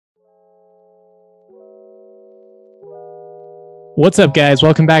What's up, guys?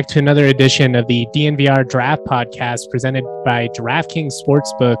 Welcome back to another edition of the DNVR Draft Podcast presented by DraftKings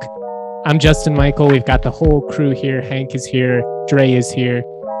Sportsbook. I'm Justin Michael. We've got the whole crew here. Hank is here, Dre is here,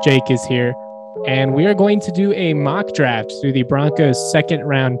 Jake is here, and we are going to do a mock draft through the Broncos' second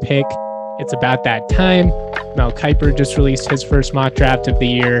round pick. It's about that time. Mel Kiper just released his first mock draft of the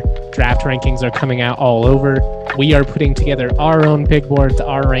year. Draft rankings are coming out all over. We are putting together our own big boards,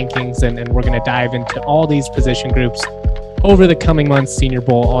 our rankings, and we're going to dive into all these position groups over the coming months, Senior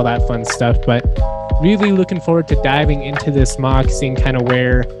Bowl, all that fun stuff. But really looking forward to diving into this mock, seeing kind of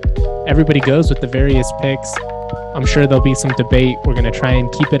where everybody goes with the various picks. I'm sure there'll be some debate. We're going to try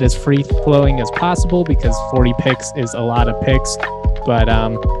and keep it as free-flowing as possible because 40 picks is a lot of picks. But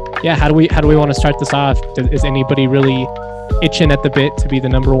yeah, how do we want to start this off? Is anybody really itching at the bit to be the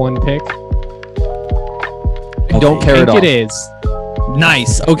number one pick? I don't care at all. It is.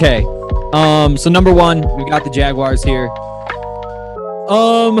 Nice. Okay. So number one, we got the Jaguars here.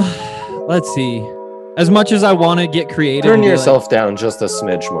 Let's see. As much as I want to get creative, turn yourself down just a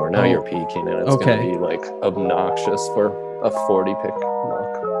smidge more. Now you're peaking, and it's okay. going to be like obnoxious for a 40 pick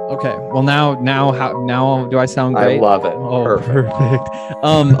mock. Okay. Well, now do I sound great? I love it. Oh,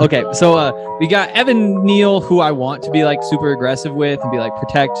 perfect. Okay. So we got Evan Neal, who I want to be like super aggressive with and be like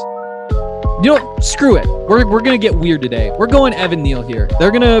protect. You know, screw it. We're gonna get weird today. We're going Evan Neal here.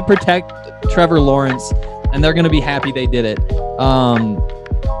 They're gonna protect Trevor Lawrence, and they're gonna be happy they did it.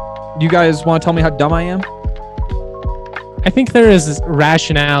 You guys want to tell me how dumb I am? I think there is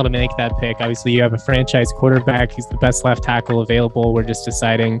rationale to make that pick. Obviously, you have a franchise quarterback. He's the best left tackle available. We're just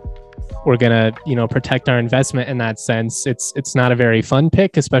deciding we're gonna, protect our investment in that sense. It's not a very fun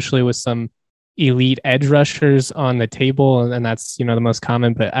pick, especially with some elite edge rushers on the table, and that's the most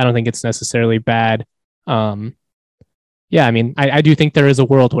common. But I don't think it's necessarily bad. Yeah, I mean, I do think there is a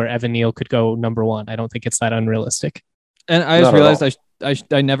world where Evan Neal could go number one. I don't think it's that unrealistic. And I just realized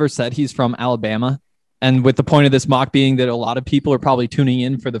I never said he's from Alabama. And with the point of this mock being that a lot of people are probably tuning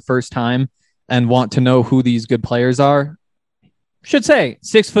in for the first time and want to know who these good players are, should say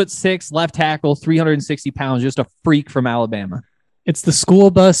 6'6", left tackle, 360 pounds, just a freak from Alabama. It's the school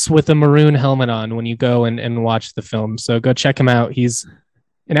bus with a maroon helmet on when you go and watch the film. So go check him out. He's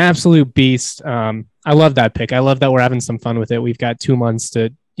an absolute beast. I love that pick. I love that we're having some fun with it. We've got 2 months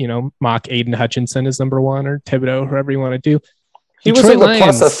to, mock Aiden Hutchinson as number one, or Thibodeau, whoever you want to do. He was in the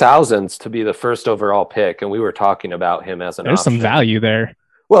plus 1,000s to be the first overall pick, and we were talking about him as an There's option. some value there.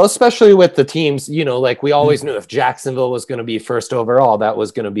 Well, especially with the teams, like we always knew if Jacksonville was going to be first overall, that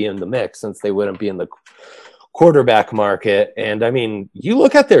was going to be in the mix since they wouldn't be in the quarterback market. And I mean, you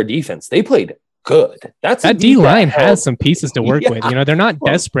look at their defense, they played good. That D-line has some pieces to work with. They're not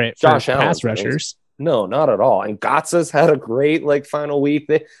desperate for pass rushers. No, not at all. And Gotza's had a great final week.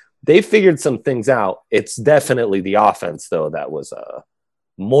 They figured some things out. It's definitely the offense, though, that was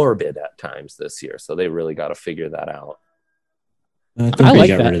morbid at times this year. So they really got to figure that out. I think they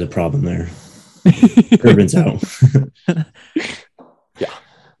got rid of the problem there. Urban's out. Yeah.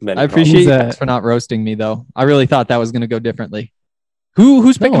 I appreciate you guys for not roasting me, though. I really thought that was going to go differently.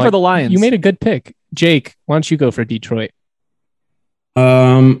 Who's picking for the Lions? You made a good pick. Jake, why don't you go for Detroit?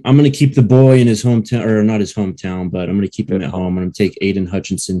 I'm going to keep the boy in his hometown, or not his hometown, but I'm going to keep him at home. I'm going to take Aiden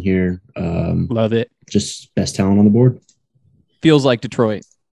Hutchinson here. Love it. Just best talent on the board. Feels like Detroit.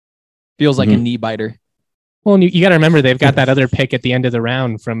 Feels like a knee biter. Well, and you got to remember they've got that other pick at the end of the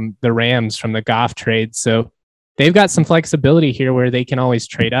round from the Rams from the Goff trade. So they've got some flexibility here where they can always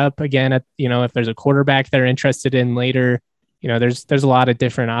trade up again. If there's a quarterback they're interested in later, there's a lot of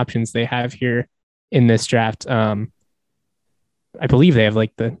different options they have here in this draft. I believe they have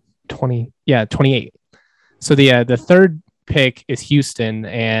like the 28. So the third pick is Houston,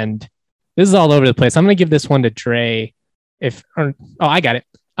 and this is all over the place. I'm going to give this one to Dre. I got it.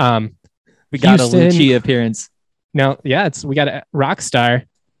 We got Houston, a Lucci appearance. No, yeah, we got a rock star.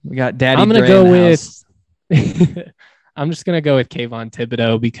 We got Daddy. I'm going to go with. I'm just going to go with Kayvon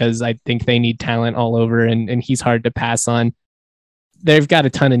Thibodeau because I think they need talent all over, and he's hard to pass on. They've got a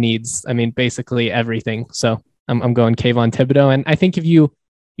ton of needs. I mean, basically everything. So I'm going Kayvon Thibodeau. And I think if you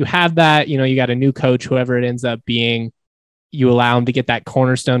have that, you got a new coach, whoever it ends up being, you allow him to get that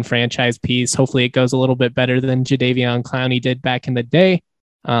cornerstone franchise piece. Hopefully it goes a little bit better than Jadeveon Clowney did back in the day.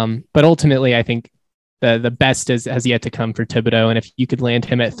 But ultimately, I think the best has yet to come for Thibodeau. And if you could land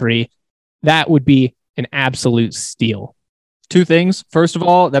him at 3, that would be an absolute steal. 2 things. First of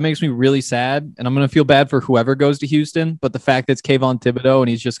all, that makes me really sad, and I'm going to feel bad for whoever goes to Houston, but the fact that it's Kayvon Thibodeau and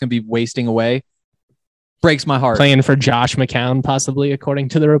he's just going to be wasting away breaks my heart. Playing for Josh McCown, possibly, according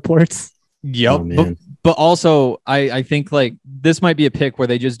to the reports. Yep. Oh, but also, I think this might be a pick where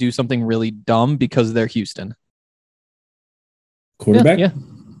they just do something really dumb because they're Houston. Quarterback?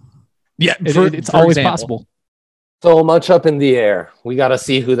 Yeah, it's always possible. So much up in the air. We got to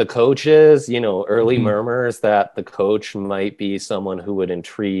see who the coach is. Early murmurs that the coach might be someone who would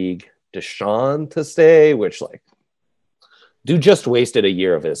intrigue Deshaun to stay, which dude just wasted a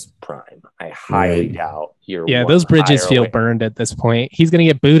year of his prime. I highly doubt you're. Yeah, those bridges feel burned at this point. He's going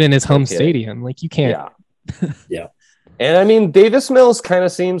to get booed in his home stadium. You can't. Yeah. And I mean, Davis Mills kind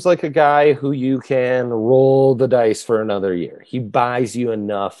of seems like a guy who you can roll the dice for another year. He buys you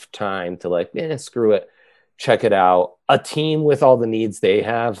enough time to screw it, check it out. A team with all the needs they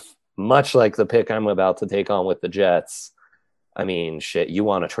have, much like the pick I'm about to take on with the Jets. I mean, shit, you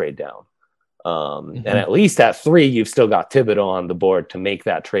want to trade down. And at least at 3, you've still got Thibodeau on the board to make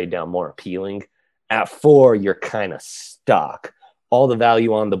that trade down more appealing. At 4, you're kind of stuck. All the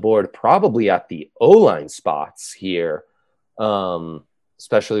value on the board, probably at the O-line spots here,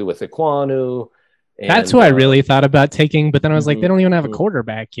 especially with Ekwonu. That's who I really thought about taking, but then I was like, they don't even have a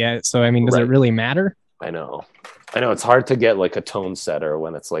quarterback yet. So, I mean, does it really matter? I know. It's hard to get a tone setter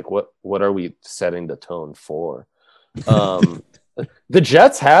when it's what are we setting the tone for? The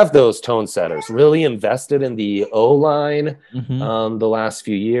Jets have those tone setters, really invested in the O-line the last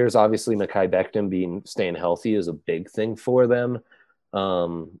few years. Obviously, Mekhi Becton staying healthy is a big thing for them.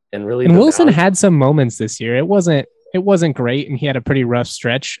 And Wilson had some moments this year. It wasn't great, and he had a pretty rough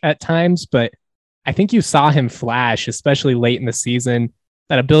stretch at times, but I think you saw him flash, especially late in the season,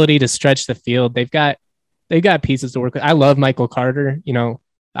 that ability to stretch the field. They've got pieces to work with. I love Michael Carter,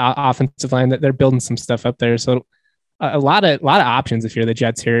 offensive line, that they're building some stuff up there. So a lot of options if you're the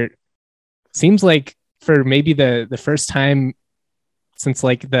Jets here. Seems like for maybe the first time since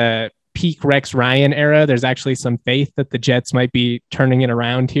the peak Rex Ryan era, there's actually some faith that the Jets might be turning it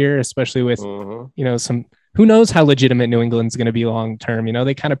around here, especially with, some, who knows how legitimate New England's going to be long term.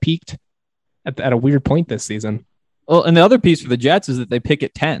 They kind of peaked at a weird point this season. Well, and the other piece for the Jets is that they pick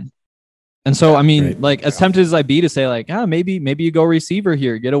at 10. And so, I mean, as tempted as I be to say maybe you go receiver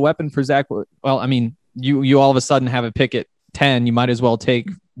here, get a weapon for Zach. Well, I mean, you all of a sudden have a pick at 10. You might as well take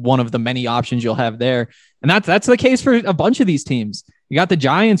one of the many options you'll have there. And that's the case for a bunch of these teams. You got the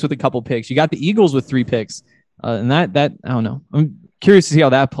Giants with a couple picks. You got the Eagles with 3 picks. And that I don't know. I'm curious to see how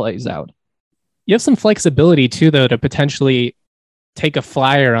that plays out. You have some flexibility too, though, to potentially take a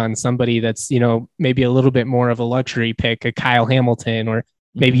flyer on somebody that's, maybe a little bit more of a luxury pick, a Kyle Hamilton, or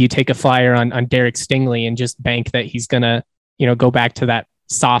maybe you take a flyer on Derek Stingley and just bank that he's going to, go back to that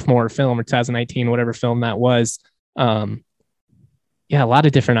sophomore film or 2019, whatever film that was. A lot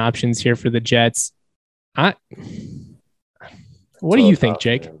of different options here for the Jets. What do you think,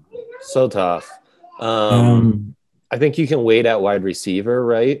 Jake? Man. So tough. I think you can wait at wide receiver,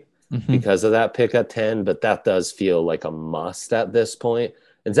 right? Because of that pick at 10, but that does feel like a must at this point.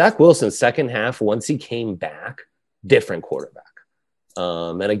 And Zach Wilson, second half, once he came back, different quarterback.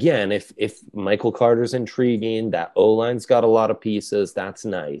 And again, if Michael Carter's intriguing, that O-line's got a lot of pieces. That's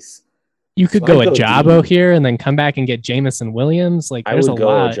nice. You could go Ajabo here and then come back and get Jamison Williams. There's a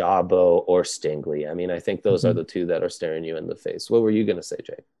lot. Ajabo or Stingley. I mean, I think those are the two that are staring you in the face. What were you going to say,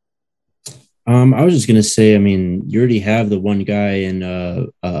 Jake? I was just going to say, I mean, you already have the one guy in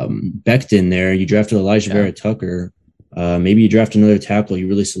Becton there. You drafted Elijah Vera Tucker. Maybe you draft another tackle. You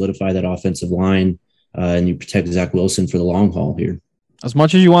really solidify that offensive line, and you protect Zach Wilson for the long haul here. As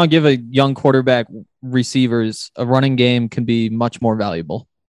much as you want to give a young quarterback receivers, a running game can be much more valuable.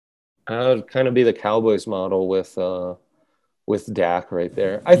 Would kind of be the Cowboys model with Dak right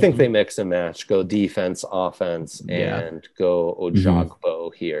there. I think they mix and match, go defense, offense, and go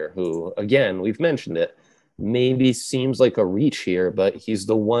Ojagbo here, who, again, we've mentioned it, maybe seems like a reach here, but he's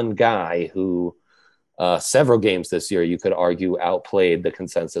the one guy who several games this year you could argue outplayed the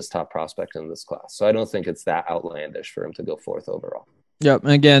consensus top prospect in this class. So I don't think it's that outlandish for him to go 4th overall. Yep.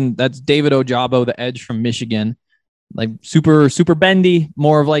 And again, that's David Ojabo, the edge from Michigan. Super, super bendy,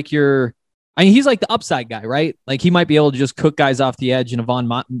 more of he's like the upside guy, right? He might be able to just cook guys off the edge in a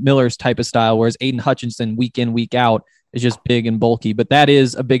Von Miller's type of style, whereas Aiden Hutchinson week in, week out is just big and bulky. But that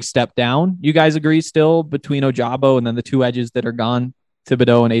is a big step down. You guys agree still between Ojabo and then the 2 edges that are gone,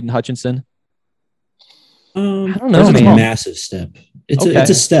 Thibodeau and Aiden Hutchinson? I don't know. It's a massive step. It's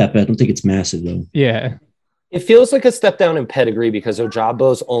a step. I don't think it's massive though. Yeah. It feels like a step down in pedigree because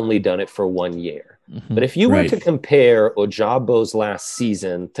Ojabo's only done it for 1 year. But if you were to compare Ojabo's last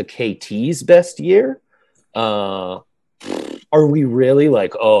season to KT's best year, are we really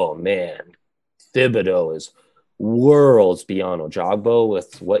oh man, Thibodeau is worlds beyond Ojabo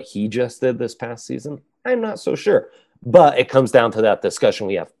with what he just did this past season? I'm not so sure. But it comes down to that discussion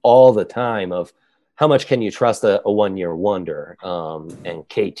we have all the time of how much can you trust a 1-year wonder? And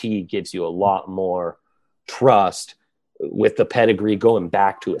KT gives you a lot more trust with the pedigree going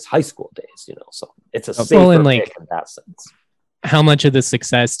back to his high school days, you know, so it's a safer pick in that sense. How much of the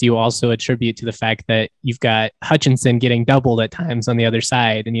success do you also attribute to the fact that you've got Hutchinson getting doubled at times on the other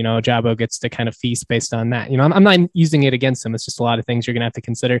side, and, you know, Jabo gets to kind of feast based on that? You know, I'm not using it against him. It's just a lot of things you're going to have to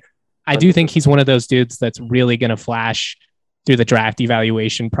consider. I do think he's one of those dudes that's really going to flash through the draft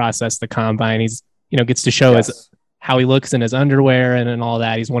evaluation process, the combine. He's, you know, gets to show his how he looks in his underwear and all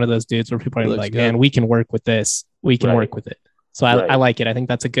that. He's one of those dudes where people are like, man, we can work with this. We can work with it. So I like it. I think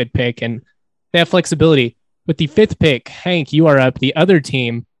that's a good pick, and they have flexibility. With the 5th pick, Hank, you are up. The other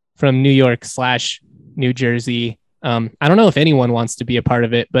team from New York / New Jersey. I don't know if anyone wants to be a part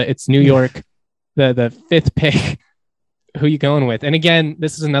of it, but it's New York, the 5th pick. Who you going with? And again,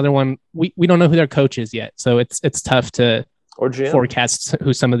 this is another one. We don't know who their coach is yet, so it's tough to forecast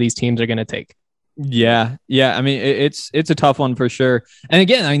who some of these teams are going to take. Yeah. I mean, it's a tough one for sure. And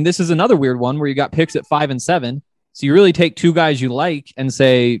again, I mean, this is another weird one where you got picks at 5 and 7. So you really take 2 guys you like and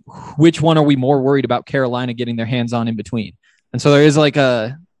say, which one are we more worried about Carolina getting their hands on in between? And so there is like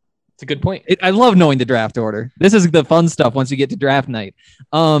it's a good point. I love knowing the draft order. This is the fun stuff once you get to draft night.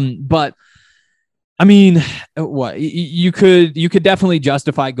 But I mean, what you could definitely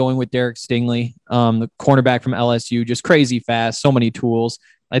justify going with Derek Stingley, the cornerback from LSU, just crazy fast, so many tools.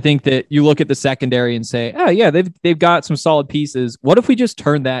 I think that you look at the secondary and say, oh yeah, they've got some solid pieces. What if we just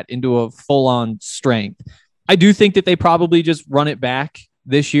turn that into a full-on strength? I do think that they probably just run it back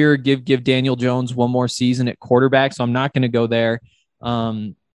this year, give Daniel Jones one more season at quarterback. So I'm not going to go there.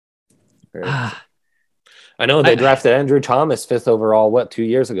 I know they drafted Andrew Thomas 5th overall, 2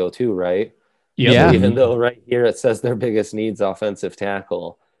 years ago too, right? Yeah. Even though right here it says their biggest needs offensive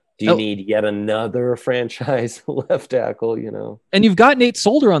tackle. Do you need yet another franchise left tackle, you know? And you've got Nate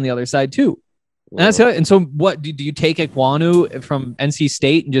Solder on the other side too. And so what do you take Ekwonu from NC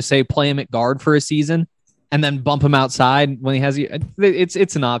State and just say play him at guard for a season and then bump him outside when he has you?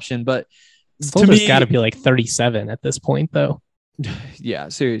 It's an option, but Solder's got to be like 37 at this point though. Yeah,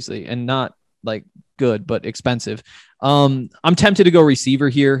 seriously. And not like good, but expensive. I'm tempted to go receiver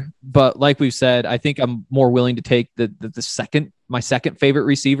here, but like we've said, I think I'm more willing to take my second favorite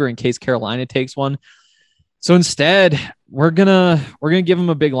receiver in case Carolina takes one. So instead, we're gonna give him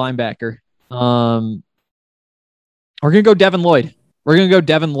a big linebacker. We're gonna go Devin Lloyd. We're gonna go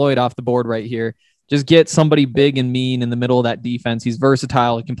Devin Lloyd off the board right here. Just get somebody big and mean in the middle of that defense. He's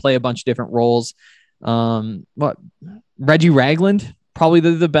versatile. He can play a bunch of different roles. Reggie Ragland, probably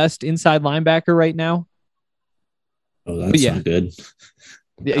the best inside linebacker right now. Oh, that's not good.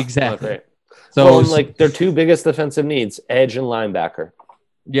 Yeah, exactly. So like their 2 biggest defensive needs, edge and linebacker.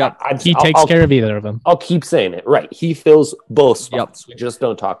 Yeah, he takes care of either of them. I'll keep saying it. Right. He fills both spots. Yep. We just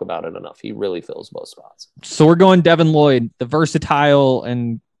don't talk about it enough. He really fills both spots. So we're going Devin Lloyd, the versatile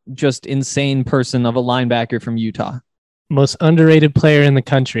and just insane person of a linebacker from Utah. Most underrated player in the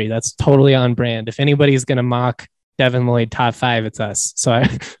country. That's totally on brand. If anybody's going to mock Devin Lloyd top 5, it's us. So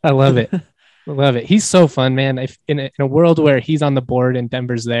I love it. I love it. He's so fun, man. In a world where he's on the board and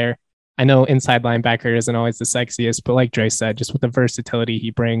Denver's there, I know inside linebacker isn't always the sexiest, but like Dre said, just with the versatility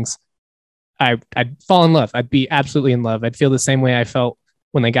he brings, I'd fall in love. I'd be absolutely in love. I'd feel the same way I felt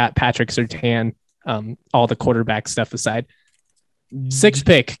when they got Patrick Surtain, all the quarterback stuff aside. 6th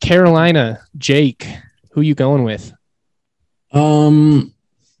pick, Carolina. Jake, who you going with?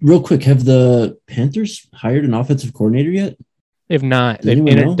 Real quick, have the Panthers hired an offensive coordinator yet? They've not.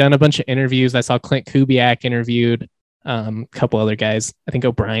 They've done a bunch of interviews. I saw Clint Kubiak interviewed, a couple other guys. I think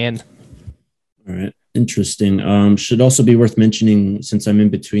O'Brien. All right. Interesting. Should also be worth mentioning, since I'm in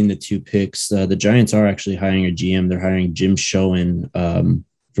between the 2 picks, the Giants are actually hiring a GM. They're hiring Jim Schoen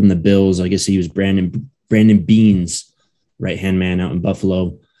from the Bills. I guess he was Brandon Bean's right-hand man out in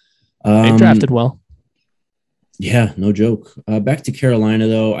Buffalo. They drafted well. Yeah, no joke. Back to Carolina,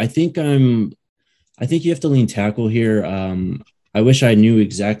 though. I think you have to lean tackle here. I wish I knew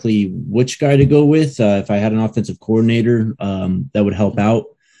exactly which guy to go with. If I had an offensive coordinator, that would help out.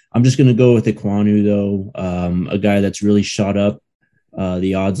 I'm just going to go with Ekwonu, though, a guy that's really shot up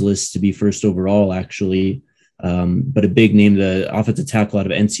the odds list to be 1st overall, actually. But a big name, the offensive tackle out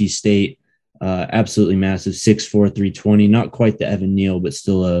of NC State, absolutely massive, 6'4", 320, not quite the Evan Neal, but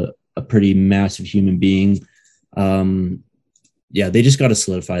still a pretty massive human being. They just got to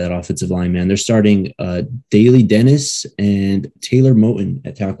solidify that offensive line, man. They're starting Daly Dennis and Taylor Moton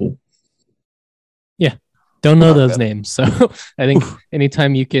at tackle. Yeah, don't know those names. So I think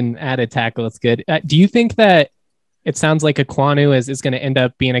anytime you can add a tackle, it's good. Do you think that it sounds like Ekwonu is going to end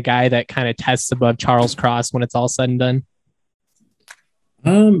up being a guy that kind of tests above Charles Cross when it's all said and done?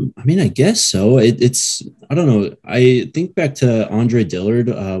 I mean, I guess so. It's I don't know. I think back to Andre Dillard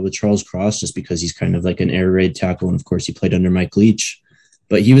with Charles Cross, just because he's kind of like an air raid tackle, and of course he played under Mike Leach.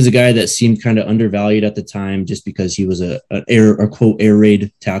 But he was a guy that seemed kind of undervalued at the time, just because he was a quote air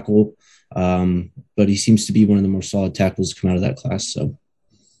raid tackle. But he seems to be one of the more solid tackles to come out of that class. So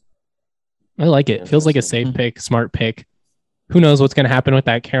I like it. Feels like a safe pick, smart pick. Who knows what's going to happen with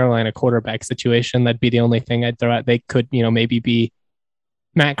that Carolina quarterback situation? That'd be the only thing I'd throw out. They could, maybe be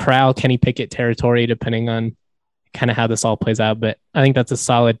Matt Corral, Kenny Pickett territory, depending on kind of how this all plays out. But I think that's a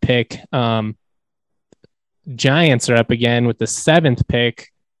solid pick. Giants are up again with the 7th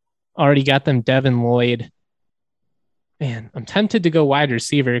pick. Already got them Devin Lloyd. Man, I'm tempted to go wide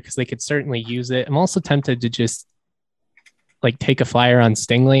receiver because they could certainly use it. I'm also tempted to just take a flyer on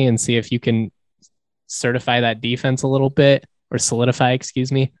Stingley and see if you can certify that defense a little bit, or solidify,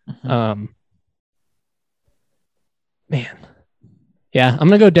 excuse me. Man. Yeah, I'm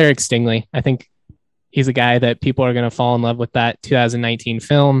going to go Derek Stingley. I think he's a guy that people are going to fall in love with that 2019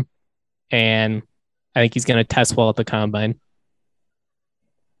 film, and I think he's going to test well at the combine.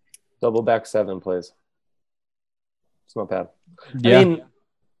 Double back 7, please. It's not bad. Yeah. I mean,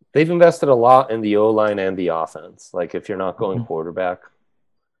 they've invested a lot in the O-line and the offense. Like, if you're not going quarterback,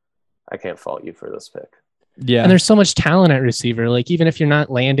 I can't fault you for this pick. Yeah. And there's so much talent at receiver. Like, even if you're not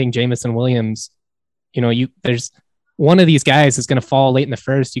landing Jamison Williams, there's one of these guys is going to fall late in the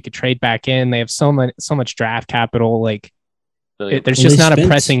first. You could trade back in. They have so much draft capital. There's just not a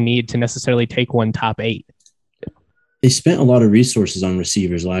pressing need to necessarily take one top 8. They spent a lot of resources on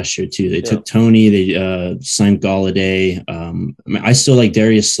receivers last year too. They took Tony. They signed Galladay. I still like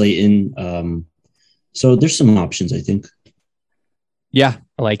Darius Slayton. So there's some options, I think. Yeah,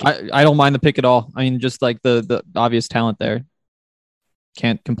 I like it. I don't mind the pick at all. I mean, just like the obvious talent there.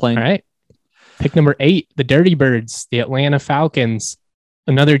 Can't complain. All right. Pick number 8, the Dirty Birds, the Atlanta Falcons.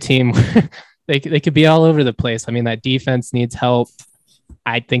 Another team, they could be all over the place. I mean, that defense needs help.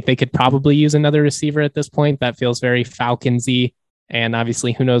 I think they could probably use another receiver at this point. That feels very Falcons-y. And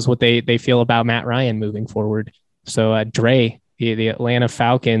obviously, who knows what they feel about Matt Ryan moving forward. So, Dre, the Atlanta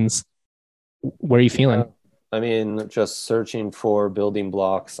Falcons, where are you feeling? I mean, just searching for building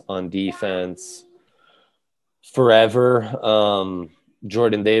blocks on defense forever.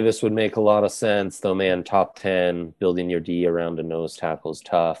 Jordan Davis would make a lot of sense, though, man. Top 10, building your D around a nose tackle is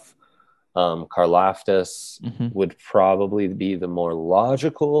tough. Karlaftis would probably be the more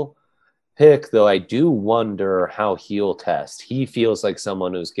logical pick, though I do wonder how he'll test. He feels like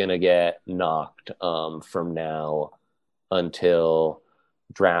someone who's going to get knocked from now until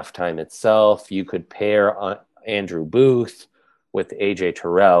draft time itself. You could pair Andrew Booth with AJ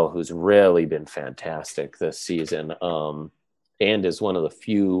Terrell, who's really been fantastic this season, and is one of the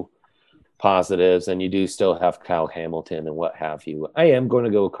few positives. And you do still have Kyle Hamilton and what have you. I am going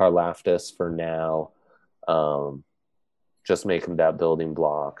to go Karlaftis for now. Just make him that building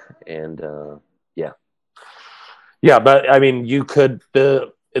block. And but I mean,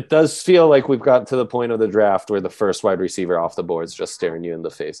 it does feel like we've gotten to the point of the draft where the first wide receiver off the board is just staring you in the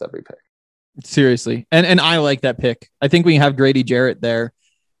face every pick. Seriously. And I like that pick. I think we have Grady Jarrett there.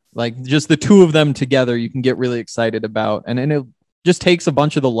 Like, just the two of them together, you can get really excited about. And it just takes a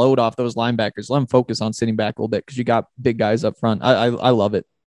bunch of the load off those linebackers. Let them focus on sitting back a little bit because you got big guys up front. I love it.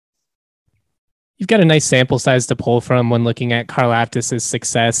 You've got a nice sample size to pull from when looking at Karlaftis'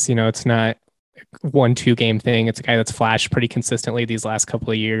 success. It's not 1-2 game thing. It's a guy that's flashed pretty consistently these last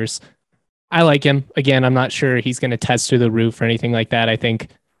couple of years. I like him. Again, I'm not sure he's going to test through the roof or anything like that. I think,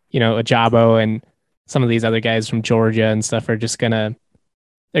 Ajabo and some of these other guys from Georgia and stuff are just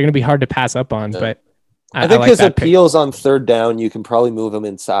they're going to be hard to pass up on. But I think his appeals on third down, you can probably move him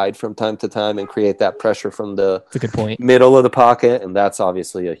inside from time to time and create that pressure from the that's a good point. Middle of the pocket. And that's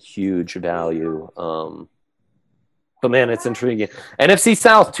obviously a huge value. But man, it's intriguing. NFC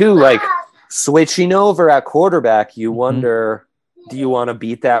South too, like switching over at quarterback, you wonder, do you want to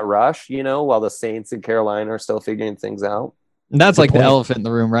beat that rush, while the Saints and Carolina are still figuring things out? And that's like the elephant in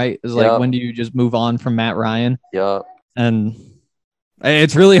the room, right? Is like, when do you just move on from Matt Ryan? Yeah. And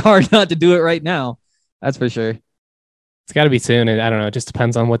it's really hard not to do it right now. That's for sure. It's got to be soon. And I don't know. It just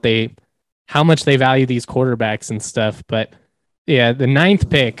depends on how much they value these quarterbacks and stuff. But yeah, the 9th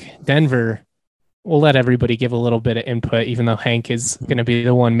pick, Denver, we'll let everybody give a little bit of input, even though Hank is going to be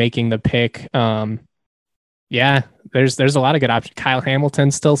the one making the pick. Yeah, there's a lot of good options. Kyle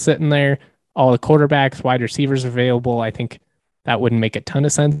Hamilton's still sitting there. All the quarterbacks, wide receivers available. I think that wouldn't make a ton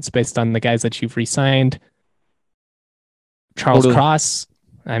of sense based on the guys that you've re-signed. Charles Cross,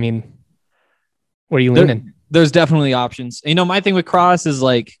 I mean, where are you leaning? There's definitely options. My thing with Cross is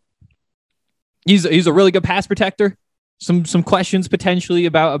like, he's a really good pass protector. some questions potentially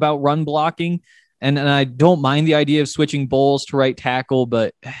about run blocking. And I don't mind the idea of switching Bowles to right tackle,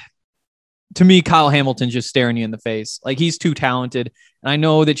 but to me, Kyle Hamilton's just staring you in the face. Like, he's too talented. And I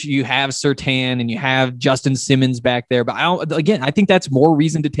know that you have Surtain and you have Justin Simmons back there, but I think that's more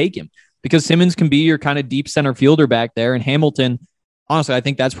reason to take him, because Simmons can be your kind of deep center fielder back there. And Hamilton, honestly, I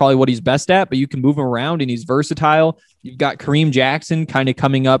think that's probably what he's best at, but you can move him around and he's versatile. You've got Kareem Jackson kind of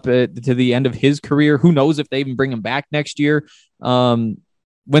coming up to the end of his career. Who knows if they even bring him back next year?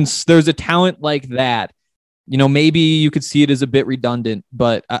 When there's a talent like that, maybe you could see it as a bit redundant,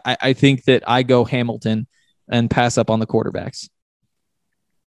 but I think that I go Hamilton and pass up on the quarterbacks.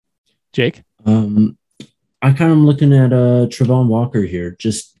 Jake? I kind of am looking at Travon Walker here.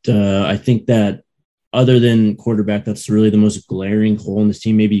 Just I think that other than quarterback, that's really the most glaring hole in this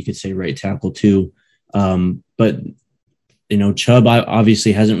team. Maybe you could say right tackle too. But Chubb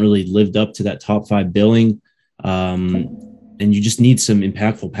obviously hasn't really lived up to that top 5 billing. And you just need some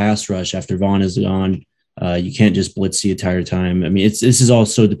impactful pass rush after Vaughn is gone. You can't just blitz the entire time. I mean, this is all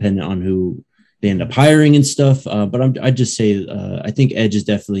so dependent on who they end up hiring and stuff. But I'd just say I think edge is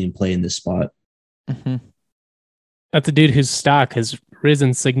definitely in play in this spot. Mm-hmm. That's a dude whose stock has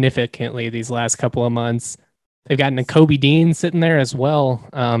risen significantly these last couple of months. They've got Nakobe Dean sitting there as well.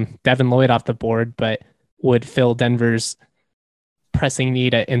 Devin Lloyd off the board, but would fill Denver's pressing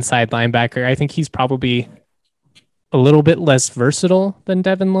need at inside linebacker. I think he's probably a little bit less versatile than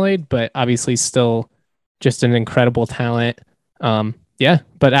Devin Lloyd, but obviously still just an incredible talent.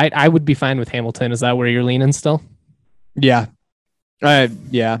 But I would be fine with Hamilton. Is that where you're leaning still? Yeah. I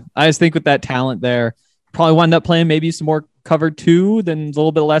just think with that talent there, probably wind up playing maybe some more cover 2 than a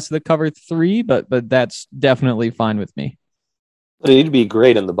little bit less of the cover 3, but that's definitely fine with me. He'd be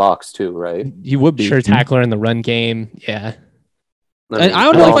great in the box too, right? He would be. Sure tackler in the run game. Yeah. And I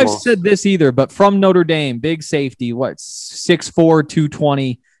don't know if I've said this either, but from Notre Dame, big safety, 6'4",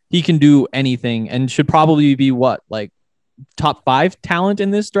 220. He can do anything and should probably be top 5 talent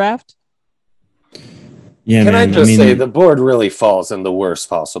in this draft. Yeah. Can I just say the board really falls in the worst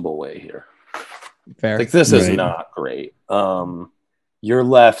possible way here? Fair. This is not great. You're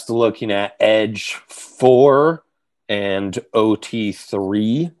left looking at edge 4 and OT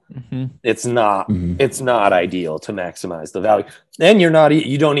 3. Mm-hmm. It's not ideal to maximize the value. And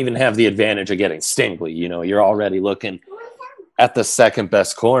you don't even have the advantage of getting Stingley. You're already looking at the second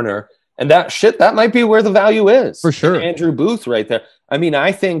best corner, and that might be where the value is for sure. Andrew Booth right there. I mean,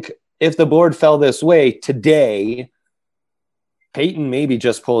 I think if the board fell this way today, Peyton maybe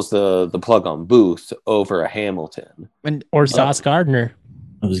just pulls the plug on Booth over a Hamilton or Sauce Gardner.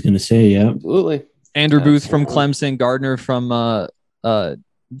 I was going to say, yeah, absolutely. Andrew Booth from Clemson, Gardner from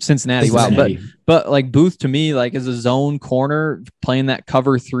Cincinnati. Wow, but Booth to me, as a zone corner playing that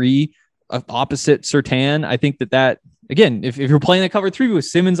cover 3 opposite Surtain, I think that again, if you're playing that cover 3 with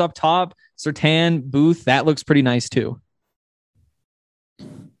Simmons up top, Surtain, Booth, that looks pretty nice too.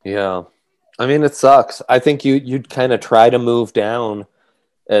 Yeah. I mean, it sucks. I think you'd kind of try to move down,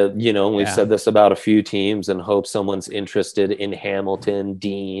 we've said this about a few teams, and hope someone's interested in Hamilton,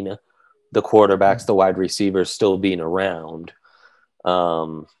 Dean, the quarterbacks, the wide receivers still being around.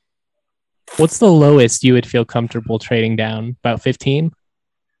 What's the lowest you would feel comfortable trading down? About 15?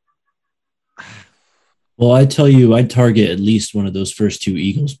 Well, I tell you, I'd target at least one of those first 2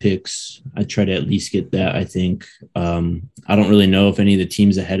 Eagles picks. I'd try to at least get that, I think. I don't really know if any of the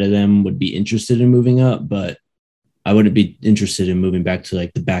teams ahead of them would be interested in moving up, but I wouldn't be interested in moving back to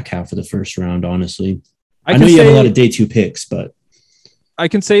the back half of the first round, honestly. I know you have a lot of day 2 picks, but I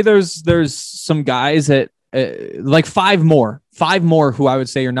can say there's some guys that 5 more who I would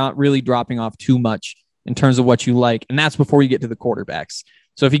say are not really dropping off too much in terms of what you like. And that's before you get to the quarterbacks.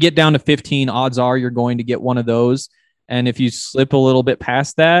 So if you get down to 15, odds are you're going to get one of those. And if you slip a little bit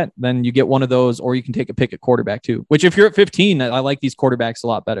past that, then you get one of those, or you can take a pick at quarterback too, which if you're at 15, I like these quarterbacks a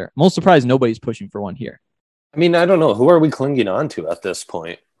lot better. I'm most surprised nobody's pushing for one here. I mean, I don't know. Who are we clinging on to at this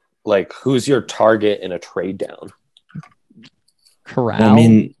point? Who's your target in a trade down? Corral. Well, I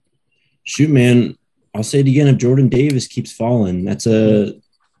mean, shoot, man, I'll say it again. If Jordan Davis keeps falling, that's a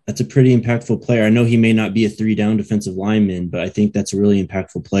pretty impactful player. I know he may not be a 3-down defensive lineman, but I think that's a really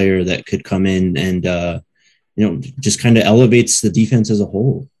impactful player that could come in and, just kind of elevates the defense as a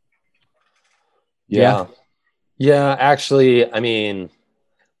whole. Yeah. Actually, I mean,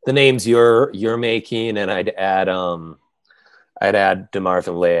 the names you're making, and I'd add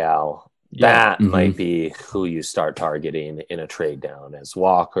DeMarvin Leal. That might be who you start targeting in a trade down as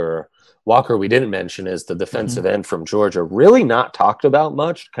Walker. Walker, we didn't mention, is the defensive end from Georgia. Really not talked about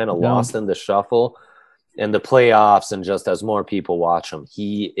much, kind of lost in the shuffle in the playoffs. And just as more people watch him,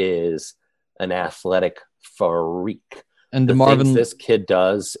 he is an athletic freak. And the DeMarvin, things this kid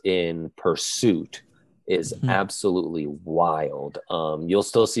does in pursuit is Mhm. absolutely wild. You'll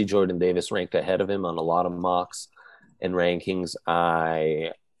still see Jordan Davis ranked ahead of him on a lot of mocks and rankings.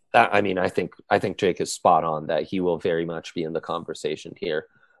 I think Jake is spot on that he will very much be in the conversation here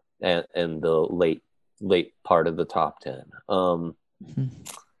and the late part of the top 10.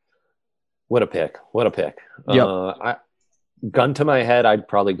 What a pick. Yep. Gun to my head, I'd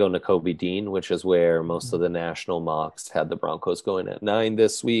probably go Nakobe Dean, which is where most of the national mocks had the Broncos going at 9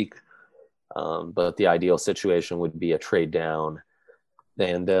 this week. But the ideal situation would be a trade down.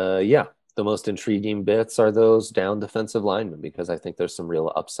 And the most intriguing bits are those down defensive linemen, because I think there's some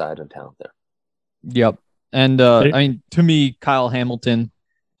real upside and talent there. Yep. And to me, Kyle Hamilton,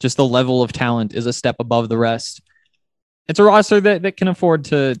 just the level of talent is a step above the rest. It's a roster that can afford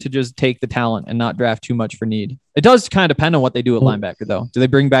to just take the talent and not draft too much for need. It does kind of depend on what they do at linebacker, though. Do they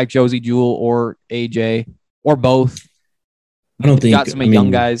bring back Josie Jewell or AJ or both? I don't think got some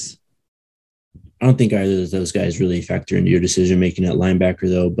young guys. I don't think either of those guys really factor into your decision making at linebacker,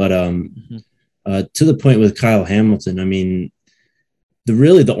 though. But to the point with Kyle Hamilton, I mean,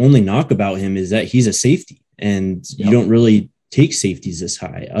 the only knock about him is that he's a safety, and you don't really take safeties this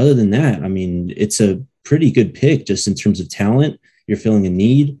high. Other than that, I mean, it's a pretty good pick just in terms of talent. You're filling a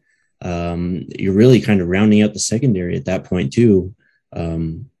need. You're really kind of rounding out the secondary at that point too.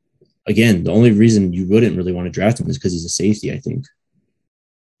 Again, the only reason you wouldn't really want to draft him is because he's a safety, I think.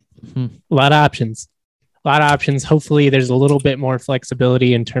 A lot of options. Hopefully there's a little bit more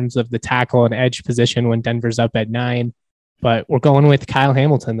flexibility in terms of the tackle and edge position when Denver's up at 9. But we're going with Kyle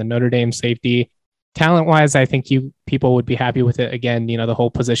Hamilton, the Notre Dame safety. Talent-wise, I think people would be happy with it. Again, the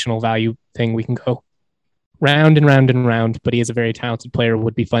whole positional value thing, we can go round and round and round, but he is a very talented player,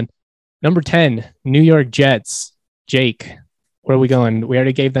 would be fun. Number 10, New York Jets. Jake, where are we going? We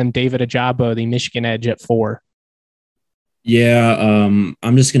already gave them David Ajabo, the Michigan edge, at 4. Yeah,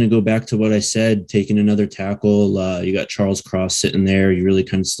 I'm just going to go back to what I said, taking another tackle. You got Charles Cross sitting there. You really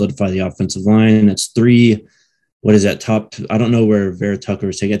kind of solidify the offensive line. That's 3. What is that top? I don't know where Vera Tucker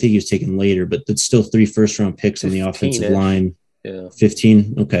was taken. I think he was taken later, but that's still 3 first-round picks on the offensive line. Yeah.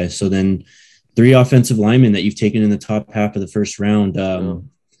 15. Okay, so then 3 offensive linemen that you've taken in the top half of the first round.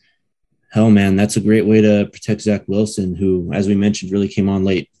 Hell, man, that's a great way to protect Zach Wilson, who, as we mentioned, really came on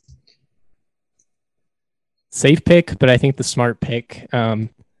late. Safe pick, but I think the smart pick. Probably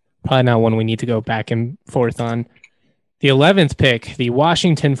not one we need to go back and forth on. The 11th pick, the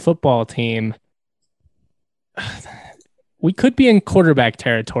Washington football team. We could be in quarterback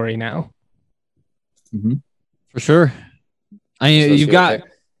territory now. Mm-hmm. For sure. You've got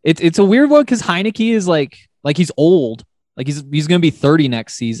it's a weird one because Heineke is like he's old. Like he's going to be 30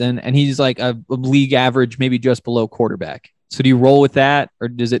 next season, and he's like a league average, maybe just below quarterback. So do you roll with that, or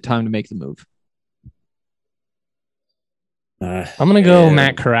is it time to make the move? I'm going to go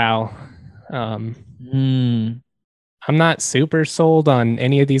Matt Corral. I'm not super sold on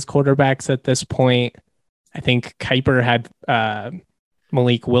any of these quarterbacks at this point. I think Kuiper had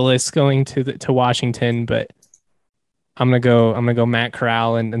Malik Willis going to Washington, but I'm gonna go Matt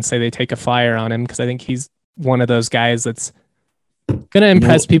Corral and say they take a flyer on him because I think he's one of those guys that's gonna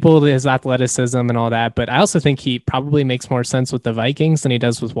impress people with his athleticism and all that. But I also think he probably makes more sense with the Vikings than he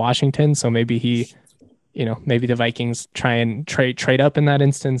does with Washington. So maybe maybe the Vikings try and trade up in that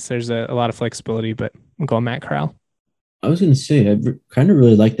instance. There's a lot of flexibility, but I'm going Matt Corral. I was going to say, I kind of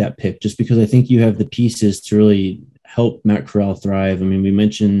really like that pick just because I think you have the pieces to really help Matt Corral thrive. I mean, we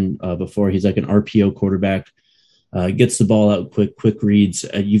mentioned before, he's like an RPO quarterback, gets the ball out quick reads.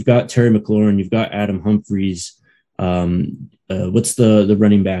 You've got Terry McLaurin, you've got Adam Humphries. What's the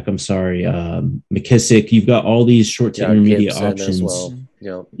running back? I'm sorry. McKissick. You've got all these short to intermediate Gibson options. as well.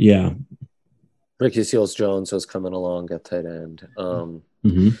 Yep. Yeah. Ricky Seals-Jones was coming along at tight end.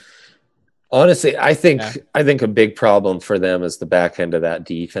 Honestly, I think a big problem for them is the back end of that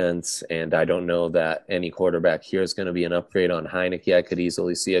defense, and I don't know that any quarterback here is going to be an upgrade on Heineke. I could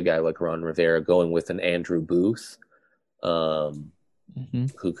easily see a guy like Ron Rivera going with an Andrew Booth,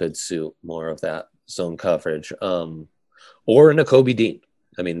 who could suit more of that zone coverage, or Nakobe Dean.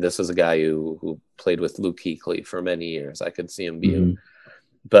 I mean, this is a guy who played with Luke Kuechly for many years. I could see him being,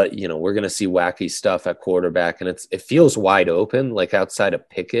 but we're going to see wacky stuff at quarterback, and it feels wide open. Like outside of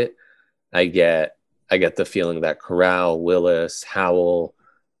Pickett, I get the feeling that Corral, Willis, Howell,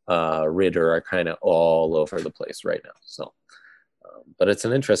 Ritter are kind of all over the place right now. So, but it's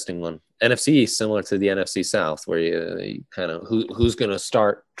an interesting one. NFC similar to the NFC South, where you kind of who's going to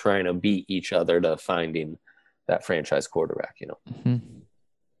start trying to beat each other to finding that franchise quarterback.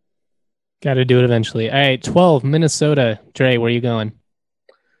 Got to do it eventually. All right, 12, Minnesota. Dre, where are you going?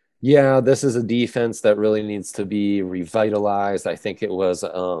 Yeah, this is a defense that really needs to be revitalized. I think it was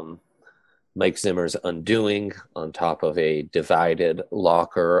Mike Zimmer's undoing on top of a divided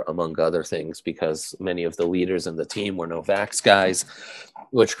locker, among other things, because many of the leaders in the team were no vax guys,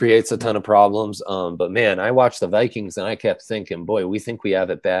 which creates a ton of problems. But man, I watched the Vikings and I kept thinking, boy, we think we have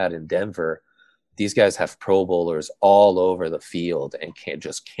it bad in Denver. These guys have Pro Bowlers all over the field and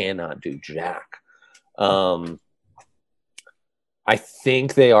cannot do jack. I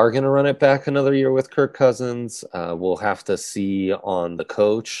think they are going to run it back another year with Kirk Cousins. We'll have to see on the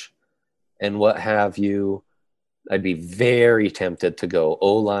coach and what have you. I'd be very tempted to go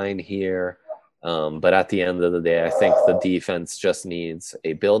O-line here. But at the end of the day, I think the defense just needs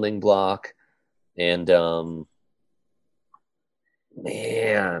a building block. And,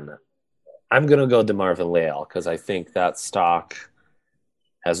 man, I'm going to go DeMarvin Leal because I think that stock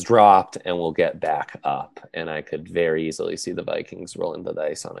has dropped and will get back up. And I could very easily see the Vikings rolling the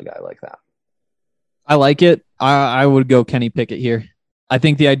dice on a guy like that. I like it. I would go Kenny Pickett here. I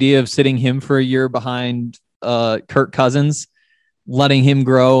think the idea of sitting him for a year behind Kirk Cousins, letting him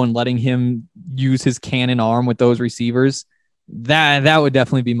grow and letting him use his cannon arm with those receivers, that would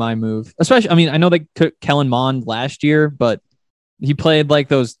definitely be my move. Especially, I mean, I know they took Kellen Mond last year, but he played like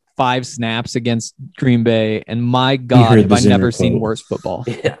those 5 snaps against Green Bay, and my God, have I never seen worse football.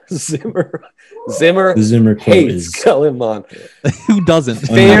 Yeah, Zimmer the Zimmer quote hates is Kellen Mond. Who doesn't?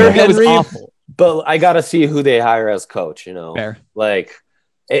 Fair, That was Henry, awful. But I got to see who they hire as coach, you know. Fair. Like,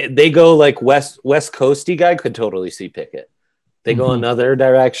 they go like West Coasty guy, could totally see Pickett. They go another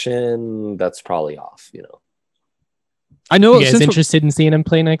direction, that's probably off, you know. I know. You guys interested in seeing him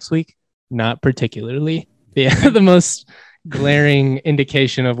play next week? Not particularly. Yeah, the most glaring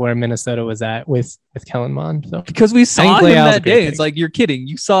indication of where Minnesota was at with Kellen Mond. So because we saw him Leal's that day. It's like, you're kidding.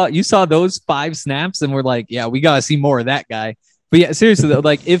 You saw those 5 snaps and we're like, yeah, we got to see more of that guy. But yeah, seriously though,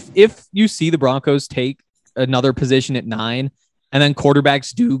 like if you see the Broncos take another position at 9 and then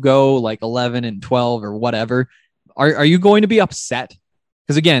quarterbacks do go like 11 and 12 or whatever, are you going to be upset?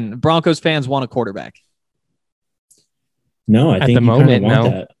 Because again, Broncos fans want a quarterback. No, I think the moment, want no.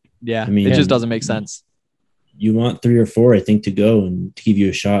 that. Yeah, I mean, it just doesn't make sense. You want 3 or 4, I think, to go and to give you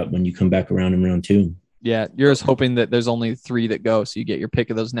a shot when you come back around in round 2. Yeah, you're just hoping that there's only 3 that go, so you get your pick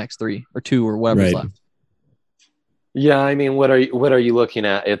of those next 3 or 2 or whatever's Right. left. Yeah, I mean, what are you looking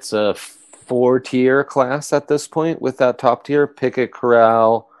at? It's a 4-tier class at this point with that top tier. Pickett,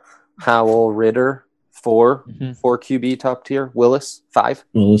 Corral, Howell, Ritter, 4 QB top tier. Willis, 5.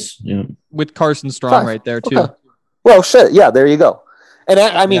 Willis, yeah. With Carson Strong 5. right there too. Okay. Well, shit, yeah, there you go. And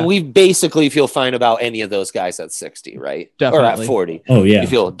I mean, Yeah. we basically feel fine about any of those guys at 60, right? Definitely. Or at 40. Oh, yeah. You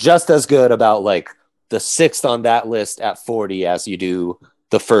feel just as good about like the 6th on that list at 40 as you do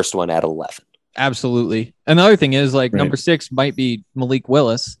the first one at 11. Absolutely. And the other thing is, like, Right. number 6 might be Malik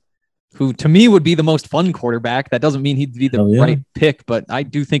Willis, who to me would be the most fun quarterback. That doesn't mean he'd be the Oh, yeah. right pick, but I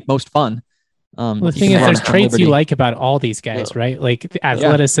do think most fun. Well, the you thing can is, run there's from traits Liberty. you like about all these guys, right? Like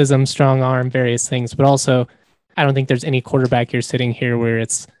athleticism, strong arm, various things. But also, I don't think there's any quarterback you're sitting here where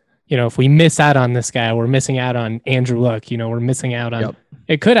it's, you know, if we miss out on this guy, we're missing out on Andrew Luck. You know, we're missing out on. Yep.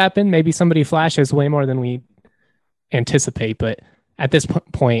 It could happen. Maybe somebody flashes way more than we anticipate. But at this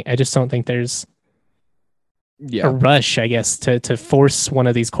point, I just don't think there's a rush, I guess, to force one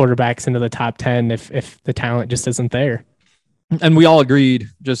of these quarterbacks into the top 10 if the talent just isn't there. And we all agreed,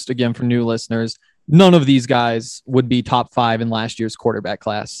 just again for new listeners, none of these guys would be top 5 in last year's quarterback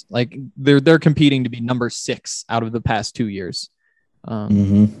class. Like they're competing to be number 6 out of the past 2 years.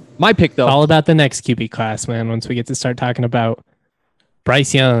 My pick though, All about the next QB class, man. Once we get to start talking about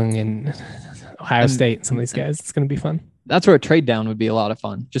Bryce Young and Ohio State and some of these guys, it's going to be fun. that's where a trade down would be a lot of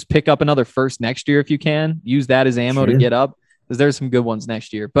fun. Just pick up another first next year if you can. Use that as ammo to get up, because there's some good ones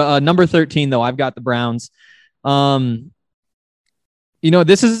next year. But number 13 though, I've got the Browns. You know,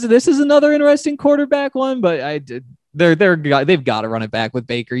 this is another interesting quarterback one, but they've got to run it back with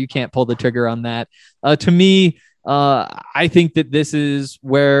Baker. You can't pull the trigger on that. To me, I think that this is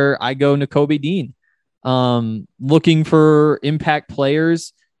where I go Nakobe Dean. Looking for impact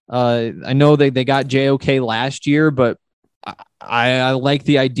players. I know they got JOK last year, but I like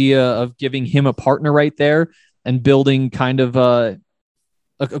the idea of giving him a partner right there and building kind of a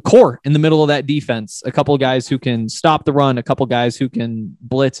core in the middle of that defense. A couple of guys who can stop the run, a couple of guys who can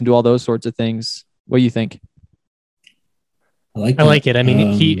blitz and do all those sorts of things. What do you think? I like it. I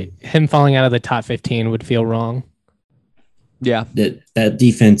mean, him falling out of the top 15 would feel wrong. Yeah. That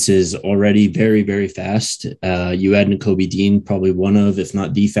defense is already very, very fast. You add Nakobe Dean, probably one of, if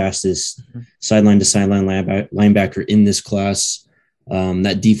not the fastest sideline to sideline linebacker in this class.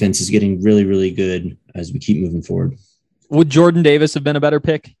 That defense is getting really, really good as we keep moving forward. Would Jordan Davis have been a better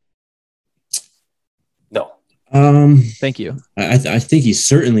pick? Thank you. I think he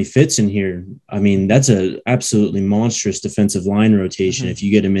certainly fits in here. I mean, that's a absolutely monstrous defensive line rotation. If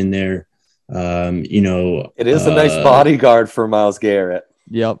you get him in there, it is a nice bodyguard for Myles Garrett.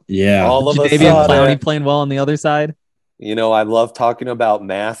 Yep. Yeah. All of a Davian sudden, Clowney playing well on the other side. I love talking about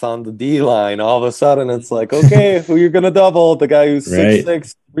math on the D line. All of a sudden, it's like, okay, who you're gonna double? The guy who's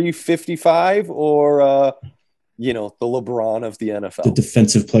 6'6", 355, or the LeBron of the NFL, the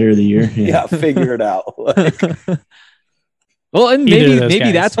defensive player of the year. Yeah, figure it out. Well, and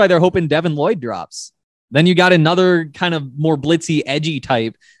maybe that's why they're hoping Devin Lloyd drops. Then you got another kind of more blitzy, edgy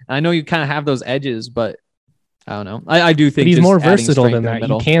type. I know you kind of have those edges, but I don't know. I do think he's more versatile than that.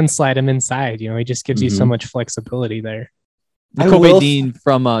 You can slide him inside. He just gives you so much flexibility there. Kobe Dean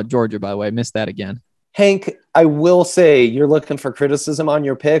from Georgia, by the way, missed that again. Hank, I will say you're looking for criticism on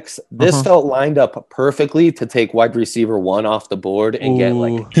your picks. This felt lined up perfectly to take wide receiver 1 off the board and get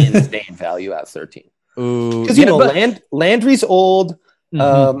like insane value at 13. Because Landry's old.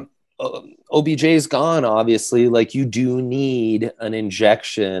 OBJ's gone, obviously. Like, you do need an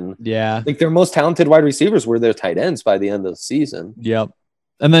injection. Yeah. Like, their most talented wide receivers were their tight ends by the end of the season. Yep.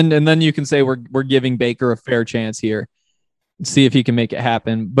 And then you can say we're giving Baker a fair chance here. See if he can make it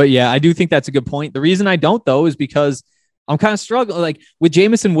happen. But yeah, I do think that's a good point. The reason I don't, though, is because I'm kind of struggling. Like, with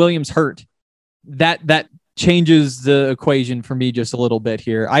Jameson Williams hurt, that changes the equation for me just a little bit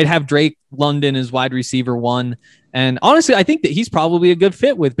here. I'd have Drake London as wide receiver 1. And honestly, I think that he's probably a good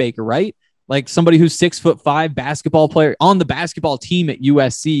fit with Baker, right? Like, somebody who's 6'5" basketball player on the basketball team at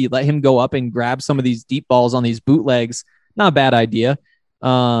USC, let him go up and grab some of these deep balls on these bootlegs. Not a bad idea.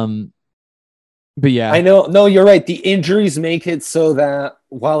 But yeah, I know. No, you're right. The injuries make it so that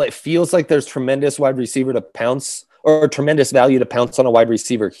while it feels like there's tremendous wide receiver to pounce or tremendous value to pounce on a wide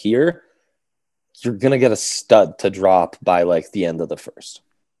receiver here, you're going to get a stud to drop by like the end of the first.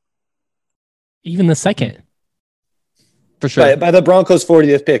 Even the second. For sure. By the Broncos'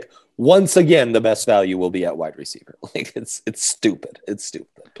 40th pick, once again, the best value will be at wide receiver. Like, it's stupid. It's stupid.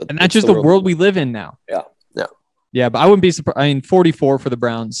 And that's just the world we live in now. Yeah. Yeah, but I wouldn't be surprised. I mean, 44 for the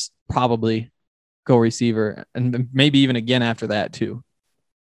Browns, probably go receiver, and maybe even again after that too.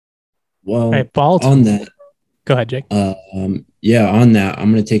 Well, right, on that, go ahead, Jake. On that,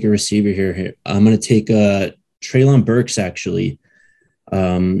 I'm going to take a receiver here. I'm going to take Treylon Burks, actually.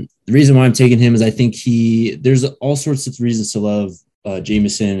 The reason why I'm taking him is I think there's all sorts of reasons to love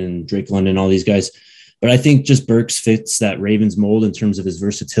Jameson and Drake London, all these guys. But I think just Burks fits that Ravens mold in terms of his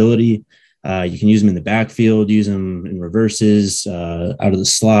versatility. You can use him in the backfield, use him in reverses, out of the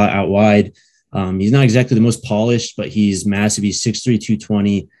slot, out wide. He's not exactly the most polished, but he's massive. He's 6'3",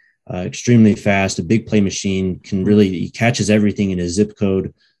 220, extremely fast, a big play machine. He catches everything in his zip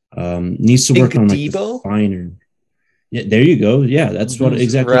code. Needs to work on like the finer. Yeah, there you go. Yeah, that's what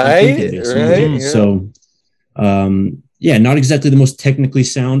exactly I'm thinking. Right, yeah. So, not exactly the most technically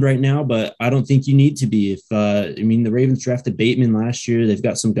sound right now, but I don't think you need to be. The Ravens drafted Bateman last year. They've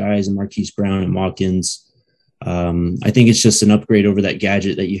got some guys in Marquise Brown and Watkins. I think it's just an upgrade over that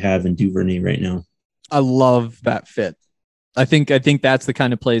gadget that you have in Duvernay right now. I love that fit. I think that's the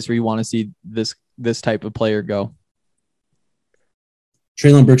kind of place where you want to see this type of player go.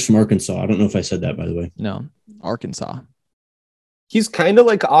 Treylon Burks from Arkansas. I don't know if I said that, by the way. No, Arkansas. He's kind of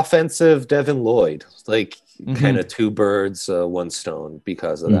like offensive Devin Lloyd, like kind of 2 birds, 1 stone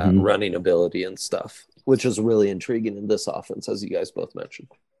because of that running ability and stuff, which is really intriguing in this offense, as you guys both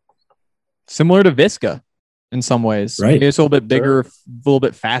mentioned. Similar to Visca in some ways. Right. It's a little bit bigger, a little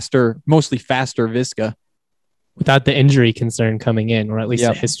bit faster, mostly faster Visca. Without the injury concern coming in, or at least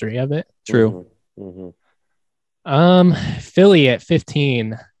a history of it. True. Philly at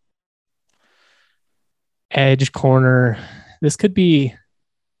 15. Edge corner. This could be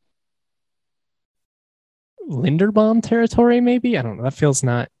Linderbaum territory, maybe. I don't know. That feels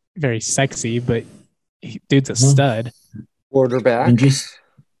not very sexy, but dude's a stud. Quarterback.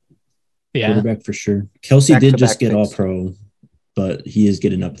 Quarterback for sure. Kelsey did just get all pro, but he is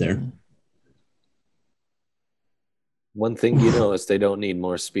getting up there. One thing you know is they don't need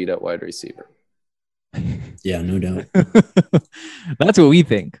more speed at wide receiver. Yeah, no doubt. That's what we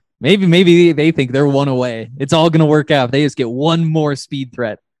think. Maybe they think they're 1 away. It's all going to work out. They just get 1 more speed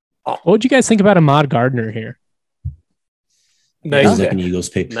threat. What would you guys think about Ahmad Gardner here? Nice feels like an Eagles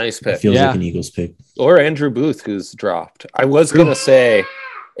pick. Nice pick. Feels like an Eagles pick. Or Andrew Booth, who's dropped. I was going to say,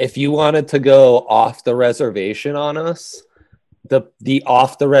 if you wanted to go off the reservation on us, the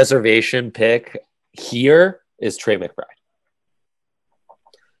off the reservation pick here is Trey McBride.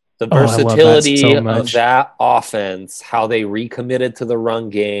 The versatility of that offense, how they recommitted to the run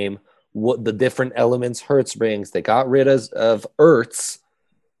game, what the different elements Hurts brings. They got rid of Ertz.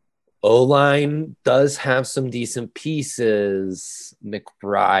 O-line does have some decent pieces.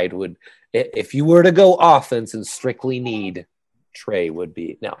 McBride would, if you were to go offense and strictly need, Trey would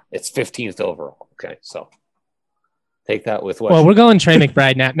be. Now, it's 15th overall. Okay, so take that with what. Well, we're going Trey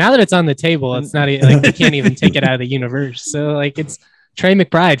McBride now. Now that it's on the table, it's not like we can't even take it out of the universe. So like it's Trey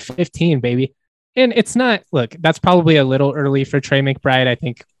McBride, 15, baby. And it's not, look, that's probably a little early for Trey McBride. I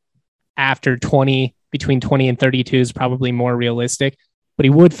think after 20, between 20 and 32 is probably more realistic, but he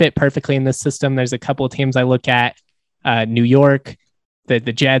would fit perfectly in this system. There's a couple of teams I look at, New York, the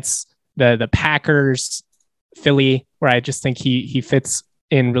Jets, the Packers, Philly, where I just think he fits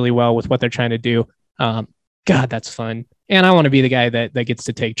in really well with what they're trying to do. God, that's fun. And I want to be the guy that gets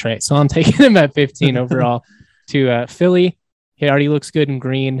to take Trey. So I'm taking him at 15 overall to Philly. He already looks good in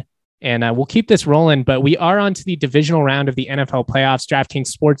green. And we'll keep this rolling, but we are on to the divisional round of the NFL playoffs.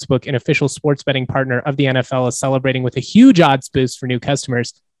 DraftKings Sportsbook, an official sports betting partner of the NFL, is celebrating with a huge odds boost for new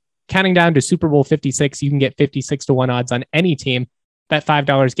customers. Counting down to Super Bowl 56, you can get 56-1 odds on any team. Bet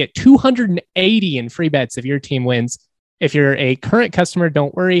 $5, get 280 in free bets if your team wins. If you're a current customer,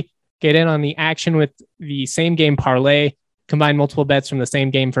 don't worry. Get in on the action with the same game parlay. Combine multiple bets from the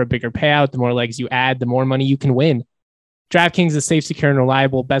same game for a bigger payout. The more legs you add, the more money you can win. DraftKings is safe, secure, and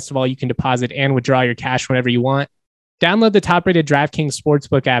reliable. Best of all, you can deposit and withdraw your cash whenever you want. Download the top-rated DraftKings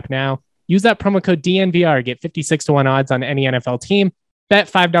Sportsbook app now. Use that promo code DNVR. Get 56-1 odds on any NFL team. Bet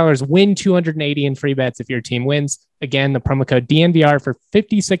 $5, win 280 in free bets if your team wins. Again, the promo code DNVR for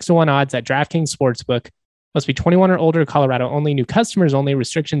 56-1 odds at DraftKings Sportsbook. Must be 21 or older, Colorado only, new customers only,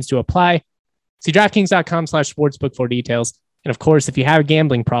 restrictions to apply. See DraftKings.com/sportsbook for details. And of course, if you have a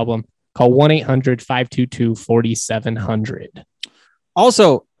gambling problem, call 1-800-522-4700.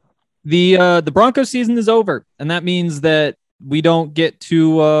 Also, the Broncos season is over, and that means that we don't get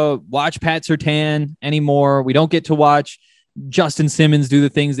to watch Pat Surtain anymore. We don't get to watch Justin Simmons do the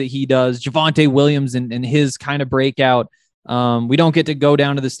things that he does, Javonte Williams and his kind of breakout. We don't get to go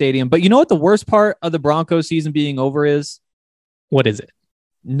down to the stadium. But you know what the worst part of the Broncos season being over is? What is it?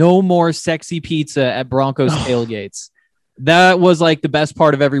 No more sexy pizza at Broncos tailgates. That was like the best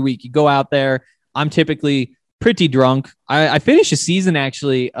part of every week. You go out there. I'm typically pretty drunk. I finished a season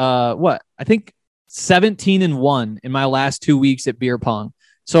actually. I think 17-1 in my last 2 weeks at beer pong.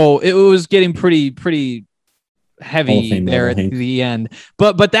 So it was getting pretty heavy there at the end.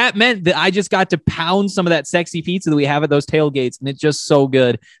 But that meant that I just got to pound some of that sexy pizza that we have at those tailgates, and it's just so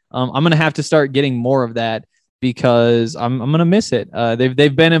good. I'm gonna have to start getting more of that because I'm gonna miss it.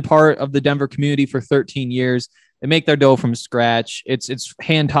 They've been a part of the Denver community for 13 years. They make their dough from scratch. It's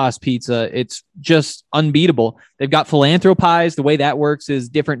hand-tossed pizza. It's just unbeatable. They've got Philanthropies. The way that works is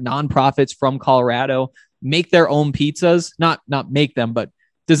different nonprofits from Colorado make their own pizzas, not make them, but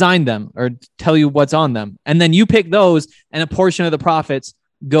design them or tell you what's on them. And then you pick those, and a portion of the profits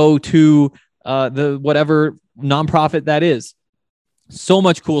go to the whatever nonprofit that is. So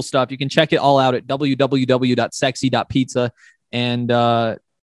much cool stuff. You can check it all out at www.sexy.pizza. And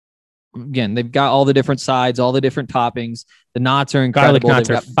again, they've got all the different sides, all the different toppings. The knots are incredible. Garlic knots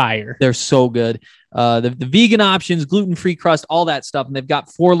are fire. They're so good. The vegan options, gluten-free crust, all that stuff. And they've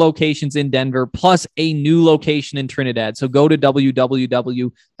got 4 locations in Denver, plus a new location in Trinidad. So go to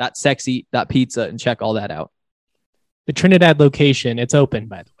www.sexy.pizza and check all that out. The Trinidad location, it's open,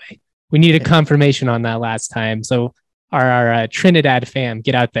 by the way. We needed confirmation on that last time. So our Trinidad fam,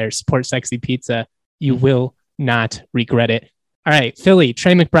 get out there, support Sexy Pizza. You will not regret it. All right, Philly,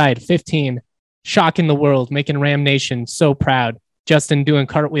 Trey McBride, 15, shocking the world, making Ram Nation so proud. Justin doing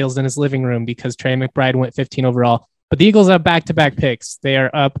cartwheels in his living room because Trey McBride went 15 overall. But the Eagles have back-to-back picks. They are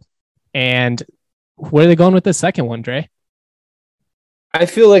up. And where are they going with the second one, Dre? I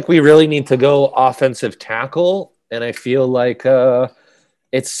feel like we really need to go offensive tackle, and I feel like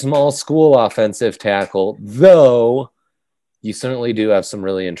it's small school offensive tackle, though you certainly do have some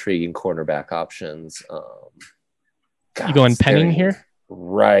really intriguing cornerback options. You going Penning here?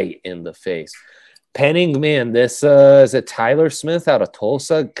 Right in the face. Penning, man, this is it Tyler Smith out of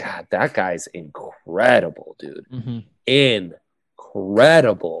Tulsa? God, that guy's incredible, dude. Mm-hmm.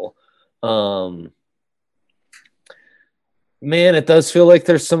 Incredible. Man, it does feel like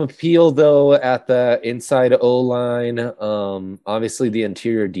there's some appeal, though, at the inside O-line. Obviously, the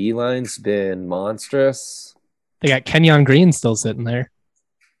interior D-line's been monstrous. They got Kenyon Green still sitting there.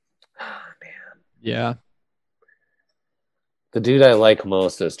 Oh, man. Yeah. The dude I like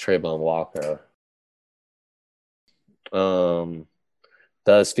most is Trayvon Walker.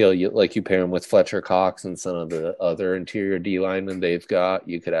 Does feel like you pair him with Fletcher Cox and some of the other interior D linemen they've got.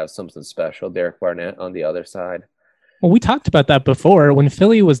 You could have something special. Derek Barnett on the other side. Well, we talked about that before when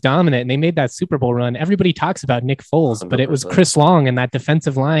Philly was dominant and they made that Super Bowl run. Everybody talks about Nick Foles, but it was 100%. Chris Long and that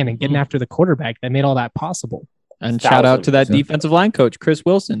defensive line and getting after the quarterback that made all that possible. And shout out to that 1,000%. defensive line coach, Chris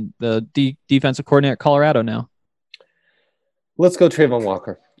Wilson, the defensive coordinator at Colorado now. Let's go Trayvon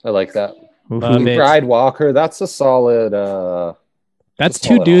Walker. I like that. Love it. Bride Walker. That's a solid. That's Just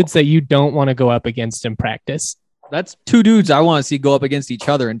two call it dudes that you don't want to go up against in practice. That's two dudes I want to see go up against each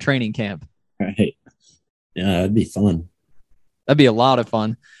other in training camp. Right. Yeah, that'd be fun. That'd be a lot of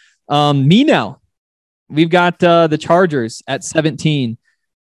fun. Me now. We've got the Chargers at 17.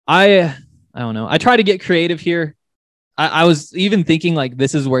 I don't know. I try to get creative here. I was even thinking like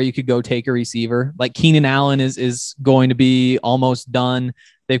this is where you could go take a receiver. Like Keenan Allen is going to be almost done.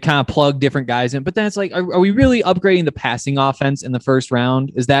 They've kind of plugged different guys in, but then it's like, are we really upgrading the passing offense in the first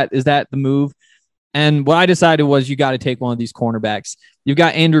round? Is that the move? And what I decided was you got to take one of these cornerbacks. You've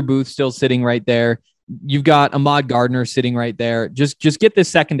got Andrew Booth still sitting right there. You've got Ahmad Gardner sitting right there. Just get this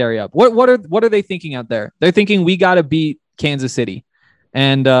secondary up. What are they thinking out there? They're thinking we got to beat Kansas City.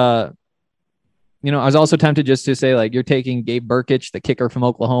 And I was also tempted just to say like you're taking Gabe Burkich, the kicker from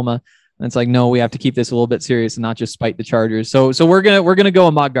Oklahoma. And it's like, no, we have to keep this a little bit serious and not just spite the Chargers. So we're gonna go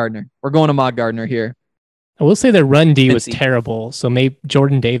Ahmad Gardner. We're going Ahmad Gardner here. I will say their run D was Mincy. terrible. So maybe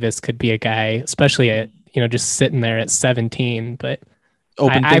Jordan Davis could be a guy, especially at just sitting there at 17. But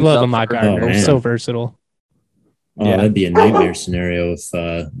I things love up Ahmad for- Gardner. man. So versatile. Oh, Yeah. that'd be a nightmare scenario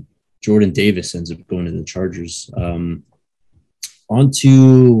if Jordan Davis ends up going to the Chargers. On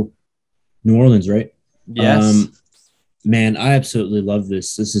to New Orleans, right? Yes. Man, I absolutely love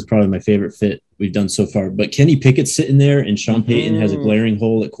this. This is probably my favorite fit we've done so far. But Kenny Pickett's sitting there, and Sean Payton has a glaring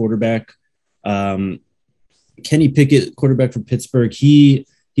hole at quarterback. Kenny Pickett, quarterback from Pittsburgh, he's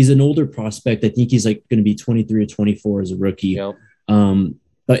an older prospect. I think he's like going to be 23 or 24 as a rookie. Yep.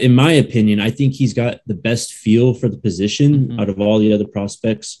 But in my opinion, I think he's got the best feel for the position out of all the other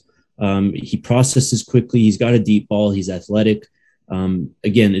prospects. He processes quickly. He's got a deep ball. He's athletic.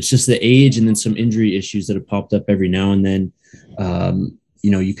 Again, it's just the age and then some injury issues that have popped up every now and then.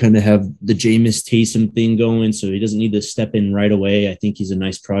 You kind of have the Jameis Taysom thing going, so he doesn't need to step in right away. I think he's a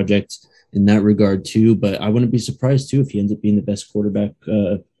nice project in that regard too, but I wouldn't be surprised too if he ends up being the best quarterback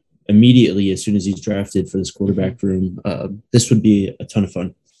immediately as soon as he's drafted for this quarterback room. This would be a ton of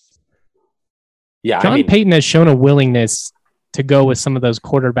fun. Yeah, John Payton has shown a willingness to go with some of those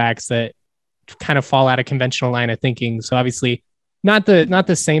quarterbacks that kind of fall out of conventional line of thinking. So obviously not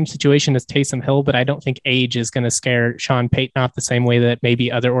the same situation as Taysom Hill, but I don't think age is going to scare Sean Payton off the same way that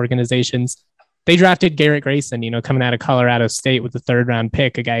maybe other organizations. They drafted Garrett Grayson, coming out of Colorado State with the 3rd round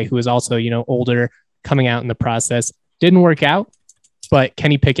pick, a guy who was also, older coming out in the process. Didn't work out, but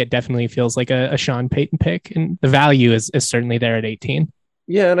Kenny Pickett definitely feels like a Sean Payton pick, and the value is certainly there at 18.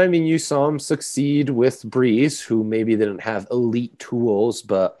 Yeah, and you saw him succeed with Breeze, who maybe didn't have elite tools,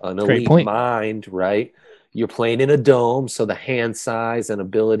 but an elite mind, right? You're playing in a dome, so the hand size and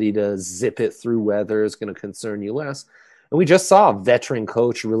ability to zip it through weather is going to concern you less. And we just saw a veteran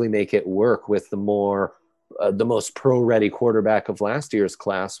coach really make it work with the most pro-ready quarterback of last year's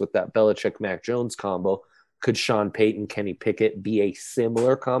class with that Belichick-Mac Jones combo. Could Sean Payton, Kenny Pickett be a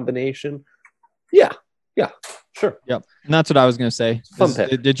similar combination? Yeah, sure. Yep. And that's what I was going to say. Fun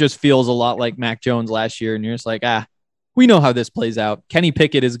pick. It just feels a lot like Mac Jones last year. And you're just like, we know how this plays out. Kenny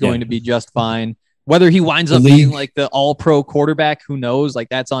Pickett is going to be just fine. Whether he winds up being like the all pro quarterback, who knows? Like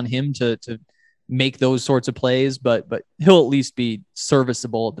that's on him to make those sorts of plays, but he'll at least be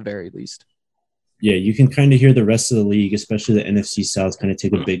serviceable at the very least. Yeah, you can kind of hear the rest of the league, especially the NFC South, kind of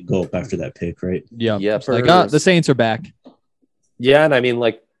take a big gulp after that pick, right? Yeah. Yep. Like, the Saints are back. Yeah, and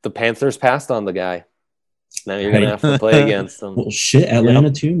like the Panthers passed on the guy. Now you're going to have to play against them. Well, shit, Atlanta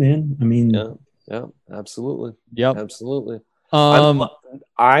too, man. I mean, yeah, absolutely. Yep. Absolutely.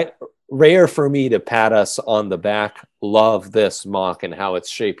 Rare for me to pat us on the back. Love this mock and how it's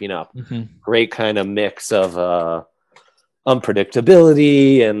shaping up. Great kind of mix of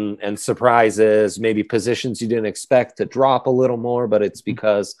unpredictability and surprises, maybe positions you didn't expect to drop a little more, but it's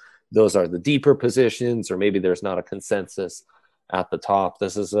because those are the deeper positions, or maybe there's not a consensus at the top.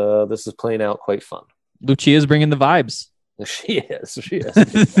 This is playing out quite fun. Lucia's bringing the vibes. She is.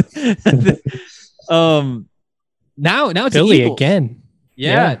 Now it's Philly Eagles. again.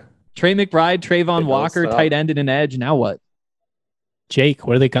 Yeah. Trey McBride, Trayvon They Walker, don't stop. tight end and an edge. Now what? Jake,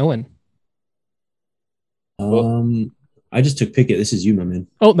 where are they going? I just took Pickett. This is you, my man.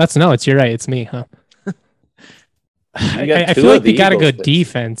 Oh, it's you're right. It's me, huh? I two feel of like the we got to go Eagles picks.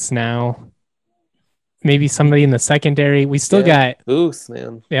 defense now. Maybe somebody in the secondary. We still got Booth,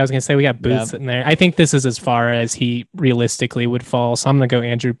 man. Yeah, I was gonna say we got Booth sitting there. I think this is as far as he realistically would fall. So I'm gonna go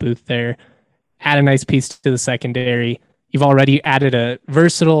Andrew Booth there add a nice piece to the secondary. You've already added a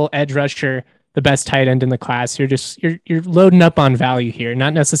versatile edge rusher, the best tight end in the class. You're loading up on value here.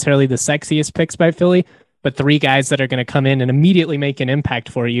 Not necessarily the sexiest picks by Philly, but 3 guys that are going to come in and immediately make an impact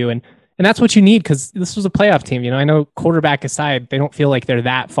for you. And that's what you need, because this was a playoff team. I know quarterback aside, they don't feel like they're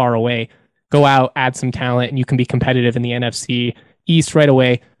that far away. Go out, add some talent, and you can be competitive in the NFC East right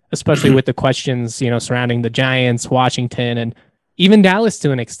away, especially with the questions, surrounding the Giants, Washington, and even Dallas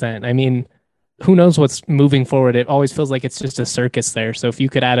to an extent. I mean, who knows what's moving forward? It always feels like it's just a circus there. So if you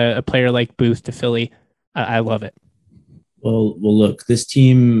could add a player like Booth to Philly, I love it. Well, look, this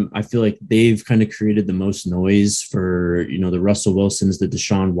team, I feel like they've kind of created the most noise for, the Russell Wilsons, the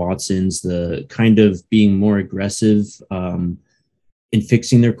Deshaun Watsons, the kind of being more aggressive in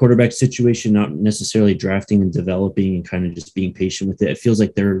fixing their quarterback situation, not necessarily drafting and developing and kind of just being patient with it. It feels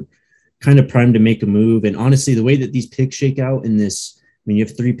like they're kind of primed to make a move. And honestly, the way that these picks shake out in this, you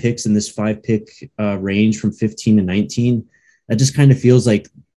have 3 picks in this 5-pick range from 15 to 19, that just kind of feels like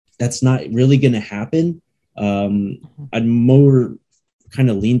that's not really going to happen. I'd more kind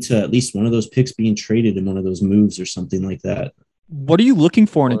of lean to at least one of those picks being traded in one of those moves or something like that. What are you looking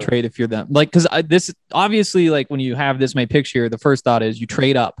for in a trade if you're them? Like, because this obviously, like when you have this many picks here, the first thought is you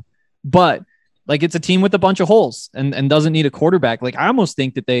trade up, but like it's a team with a bunch of holes and doesn't need a quarterback. Like I almost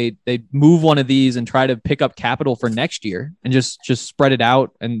think that they move one of these and try to pick up capital for next year and just spread it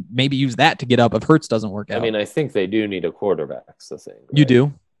out and maybe use that to get up if Hurts doesn't work out. I mean, I think they do need a quarterback. That's the thing. Right? You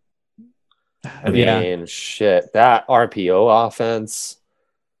do. I mean, shit, that RPO offense.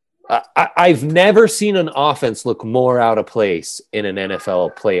 I've never seen an offense look more out of place in an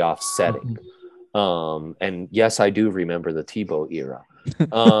NFL playoff setting. And yes, I do remember the Tebow era.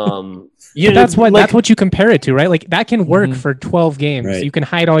 That's what you compare it to, right? Like that can work for 12 games. Right. You can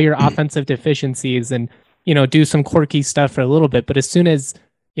hide all your offensive deficiencies and, do some quirky stuff for a little bit. But as soon as,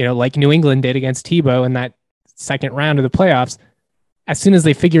 like New England did against Tebow in that second round of the playoffs, as soon as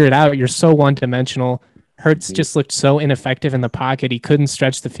they figure it out, you're so one-dimensional. Hurts just looked so ineffective in the pocket. He couldn't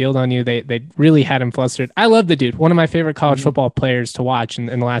stretch the field on you. They really had him flustered. I love the dude. One of my favorite college football players to watch in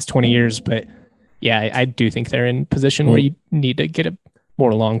the last 20 years. But yeah, I do think they're in position where you need to get a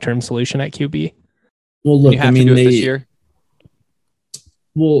more long-term solution at QB. Well, look, to do it this year.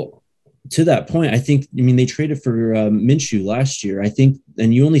 Well, to that point, I think, they traded for Minshew last year. I think,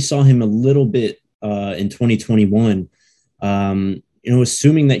 and you only saw him a little bit in 2021.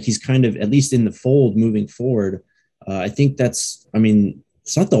 Assuming that he's kind of at least in the fold moving forward, I think it's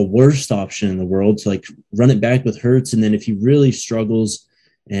not the worst option in the world to like run it back with Hurts. And then if he really struggles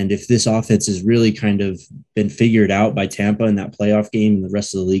and if this offense has really kind of been figured out by Tampa in that playoff game and the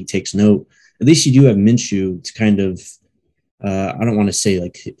rest of the league takes note, at least you do have Minshew to kind of, I don't want to say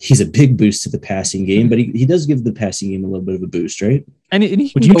like he's a big boost to the passing game, but he does give the passing game a little bit of a boost, right? And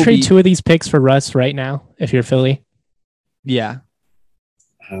would you trade 2 of these picks for Russ right now if you're Philly? Yeah.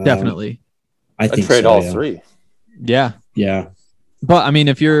 Definitely. I'd trade all 3. Yeah. But I mean,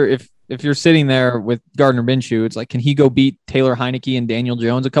 if you're sitting there with Gardner Minshew, it's like, can he go beat Taylor Heineke and Daniel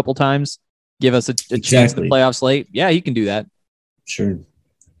Jones a couple times? Give us a chance to playoffs late? Yeah, he can do that. Sure.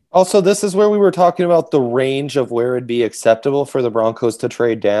 Also, this is where we were talking about the range of where it'd be acceptable for the Broncos to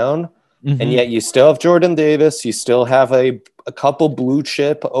trade down. And yet you still have Jordan Davis. You still have a couple blue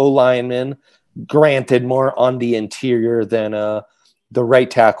chip O-linemen, granted more on the interior than the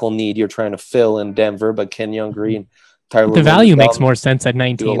right tackle need you're trying to fill in Denver, but Kenyon Green, Tyler. The value makes more sense at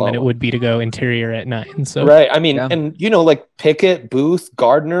 19 than it would be to go interior at 9. So right, I mean, and like Pickett, Booth,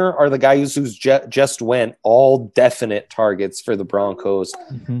 Gardner are the guys who's just went all definite targets for the Broncos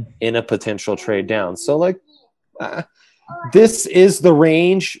in a potential trade down. So like, this is the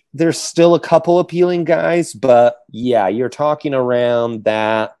range. There's still a couple appealing guys, but yeah, you're talking around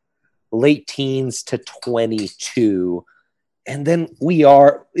that late teens to 22. And then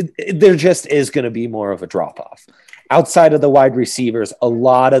there just is going to be more of a drop-off. Outside of the wide receivers, a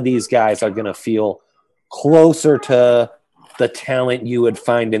lot of these guys are going to feel closer to the talent you would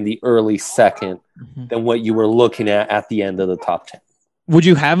find in the early second than what you were looking at the end of the top 10. Would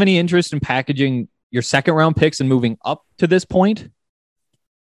you have any interest in packaging your second-round picks and moving up to this point?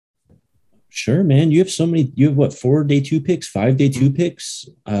 Sure, man. You have what, 4 day 2 picks, 5 day 2 picks?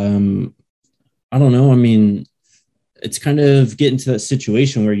 I don't know. I mean, it's kind of getting to that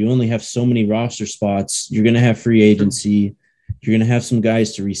situation where you only have so many roster spots. You're going to have free agency. You're going to have some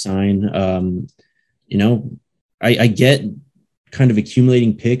guys to resign. I get kind of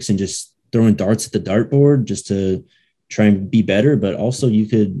accumulating picks and just throwing darts at the dartboard just to try and be better, but also you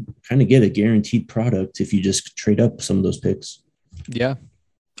could kind of get a guaranteed product if you just trade up some of those picks. Yeah.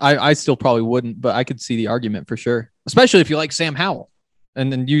 I still probably wouldn't, but I could see the argument for sure, especially if you like Sam Howell.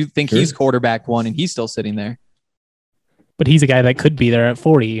 And then you think he's quarterback one and he's still sitting there. But he's a guy that could be there at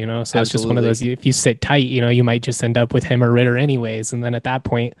 40, you know? So Absolutely. It's just one of those, if you sit tight, you know, you might just end up with him or Ritter anyways. And then at that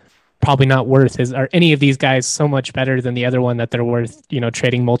point, probably not worth are any of these guys so much better than the other one that they're worth, you know,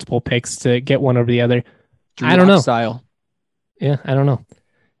 trading multiple picks to get one over the other. I don't know. Style. Yeah, I don't know.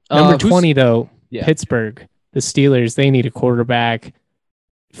 Number 20, though, Pittsburgh, the Steelers, they need a quarterback.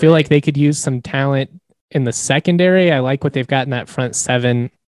 Feel like they could use some talent in the secondary. I like what they've got in that front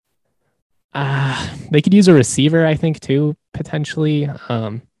seven. They could use a receiver, I think, too, potentially.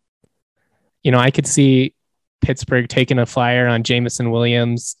 You know, I could see Pittsburgh taking a flyer on Jameson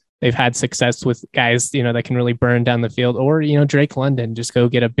Williams. They've had success with guys, you know, that can really burn down the field. Or, you know, Drake London, just go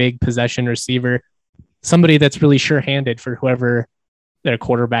get a big possession receiver. Somebody that's really sure-handed for whoever their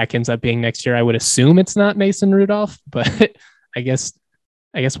quarterback ends up being next year. I would assume it's not Mason Rudolph, but I guess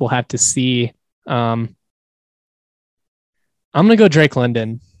we'll have to see. I'm going to go Drake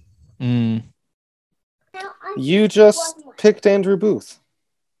London. You just picked Andrew Booth.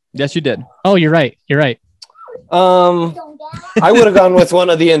 Yes, you did. Oh, you're right. I would have gone with one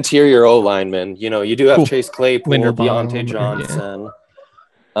of the interior O linemen. You know, you do have Chase Claypool, Deontay Johnson.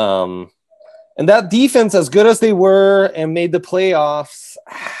 Yeah. And that defense, as good as they were and made the playoffs,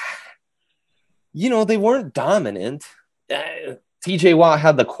 you know, they weren't dominant. TJ Watt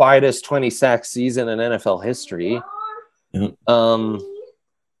had the quietest 20-sack season in NFL history. Yep.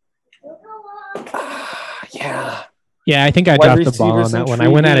 Yeah, I think I dropped the ball on that one. I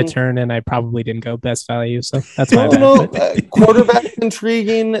went out of turn and I probably didn't go best value, so that's my bad. Quarterback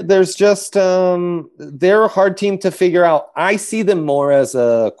intriguing. There's just they're a hard team to figure out. I see them more as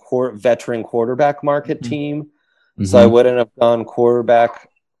a veteran quarterback market team, so I wouldn't have gone quarterback.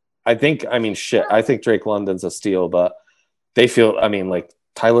 I think Drake London's a steal, but they feel. I mean, like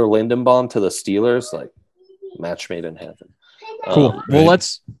Tyler Lindenbaum to the Steelers, like match made in heaven. Cool. Well,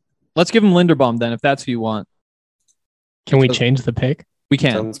 let's give him Linderbaum then, if that's who you want. Can we change the pick? We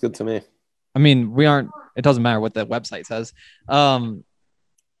can. Sounds good to me. I mean, it doesn't matter what the website says.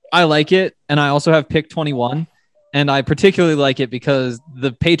 I like it. And I also have pick 21. And I particularly like it because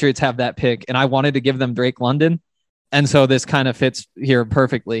the Patriots have that pick and I wanted to give them Drake London. And so this kind of fits here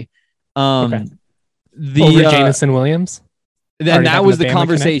perfectly. Over Jameson Williams? And that was the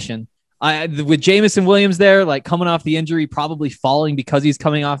conversation. With Jameson Williams there, like coming off the injury, probably falling because he's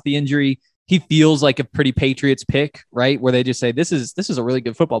coming off the injury. He feels like a pretty Patriots pick, right? Where they just say, this is a really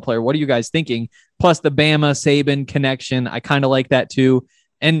good football player. What are you guys thinking? Plus the Bama Saban connection. I kind of like that too.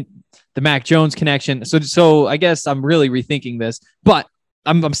 And the Mac Jones connection. So I guess I'm really rethinking this, but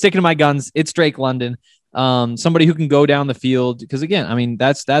I'm sticking to my guns. It's Drake London. Somebody who can go down the field. Because again, I mean,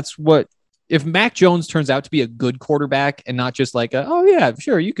 that's what, if Mac Jones turns out to be a good quarterback and not just like, oh yeah,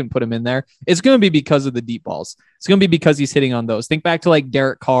 sure, you can put him in there, it's going to be because of the deep balls. It's going to be because he's hitting on those. Think back to like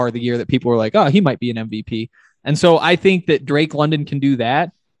Derek Carr, the year that people were like, oh, he might be an MVP. And so I think that Drake London can do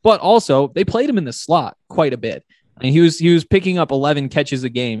that, but also they played him in the slot quite a bit. I mean, he was picking up 11 catches a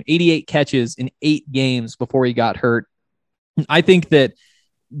game, 88 catches in 8 games before he got hurt. I think that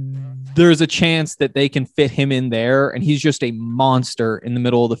there's a chance that they can fit him in there, and he's just a monster in the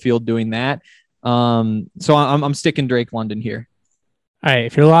middle of the field doing that. So I'm sticking Drake London here. All right,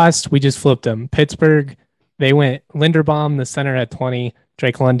 if you're lost, we just flipped them. Pittsburgh, they went Linderbaum, the center, at 20.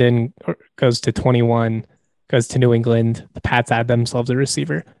 Drake London goes to 21, goes to New England. The Pats add themselves a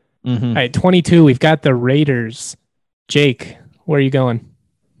receiver. All right, 22, we've got the Raiders. Jake, where are you going?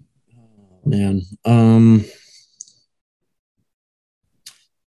 Man,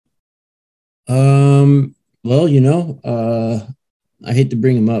 well, you know, I hate to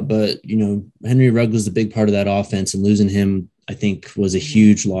bring him up, but you know, Henry Rugg was a big part of that offense, and losing him, I think, was a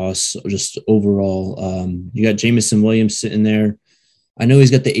huge loss just overall. You got Jameson Williams sitting there. I know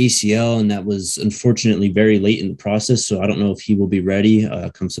he's got the ACL, and that was unfortunately very late in the process. So I don't know if he will be ready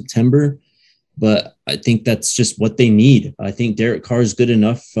come September, but I think that's just what they need. I think Derek Carr is good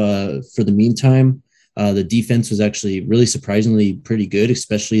enough for the meantime. The defense was actually really surprisingly pretty good,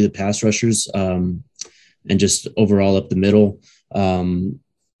 especially the pass rushers and just overall up the middle.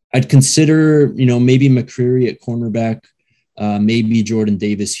 I'd consider, you know, maybe McCreary at cornerback, maybe Jordan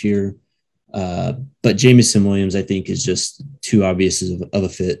Davis here. But Jameson Williams, I think, is just too obvious of a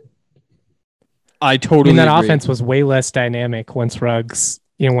fit. I totally that agree. Offense was way less dynamic once Ruggs,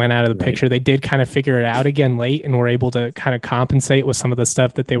 you know, went out of the picture. They did kind of figure it out again late and were able to kind of compensate with some of the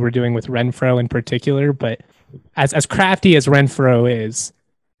stuff that they were doing with Renfro in particular. But as crafty as Renfro is,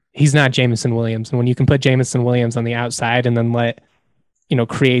 he's not Jameson Williams. And when you can put Jameson Williams on the outside and then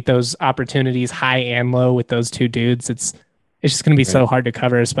create those opportunities high and low with those two dudes, it's just going to be so hard to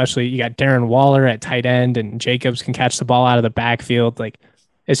cover, especially you got Darren Waller at tight end and Jacobs can catch the ball out of the backfield. Like,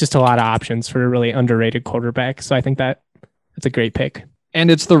 it's just a lot of options for a really underrated quarterback. So I think that's a great pick. And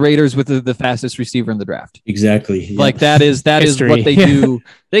it's the Raiders with the fastest receiver in the draft. Exactly. Yeah. Like that is History. what they do.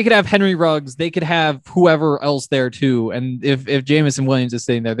 They could have Henry Ruggs. They could have whoever else there too. And if Jameson Williams is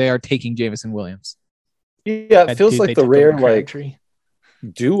sitting there, they are taking Jameson Williams. Yeah, it feels like the rare like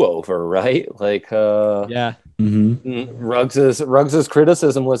do-over, right? Like yeah. Ruggs's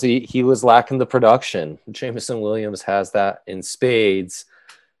criticism was he was lacking the production. Jameson Williams has that in spades.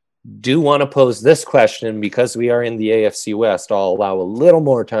 Do want to pose this question because we are in the AFC West. I'll allow a little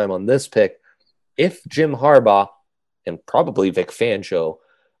more time on this pick. If Jim Harbaugh and probably Vic Fangio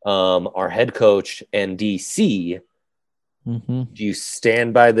are head coach and DC, do you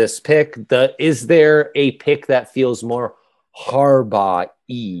stand by this pick? Is there a pick that feels more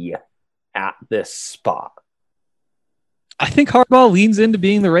Harbaugh-y at this spot? I think Harbaugh leans into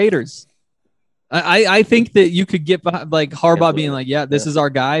being the Raiders. I think that you could get behind, like Harbaugh being like, this is our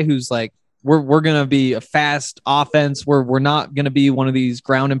guy who's like, we're gonna be a fast offense. We're not gonna be one of these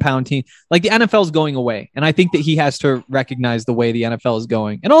ground and pound teams. Like the NFL is going away, and I think that he has to recognize the way the NFL is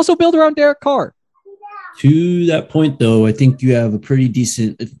going, and also build around Derek Carr. To that point, though, I think you have a pretty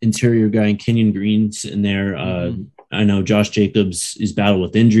decent interior guy in Kenyon Green sitting there. I know Josh Jacobs is battled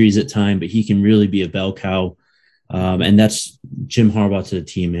with injuries at time, but he can really be a bell cow, and that's Jim Harbaugh to the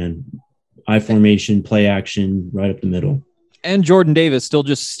team, man. I formation, play action, right up the middle. And Jordan Davis still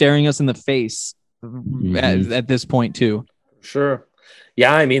just staring us in the face at this point too. Sure.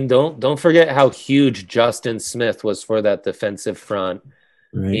 Yeah, I mean, don't forget how huge Justin Smith was for that defensive front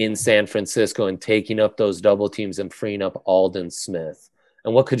in San Francisco and taking up those double teams and freeing up Aldon Smith.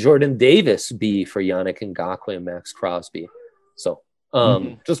 And what could Jordan Davis be for Yannick Ngakoue and Max Crosby? So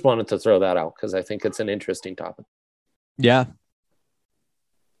just wanted to throw that out because I think it's an interesting topic. Yeah.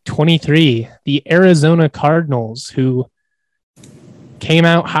 23, the Arizona Cardinals, who came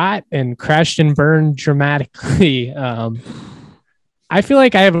out hot and crashed and burned dramatically. I feel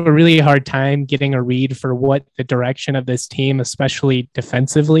like I have a really hard time getting a read for what the direction of this team, especially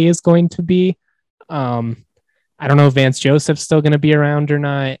defensively, is going to be. I don't know if Vance Joseph's still going to be around or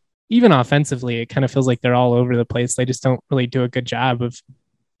not. Even offensively, it kind of feels like they're all over the place. They just don't really do a good job of,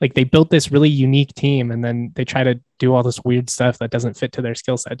 like, they built this really unique team and then they try to do all this weird stuff that doesn't fit to their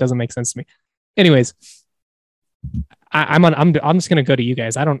skill set. It doesn't make sense to me. Anyways, I'm just going to go to you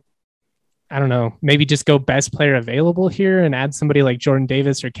guys. I don't know. Maybe just go best player available here and add somebody like Jordan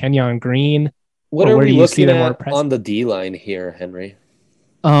Davis or Kenyon Green. What are we looking at on the D line here, Henry?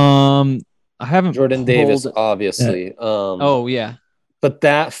 I haven't. Jordan Davis, obviously. But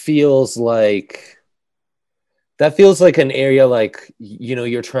that feels like an area like,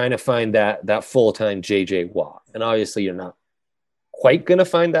 you're trying to find that full-time JJ Watt. And obviously you're not quite going to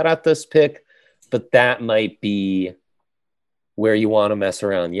find that at this pick, but that might be where you want to mess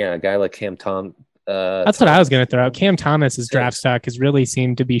around. Yeah, a guy like Cam Thomas. That's what I was going to throw out. Cam Thomas's draft stock has really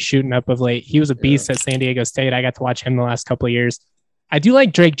seemed to be shooting up of late. He was a beast at San Diego State. I got to watch him the last couple of years. I do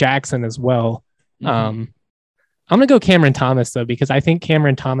like Drake Jackson as well. I'm going to go Cameron Thomas, though, because I think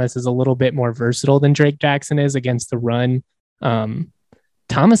Cameron Thomas is a little bit more versatile than Drake Jackson is against the run.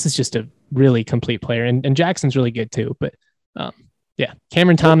 Thomas is just a really complete player, and Jackson's really good too. But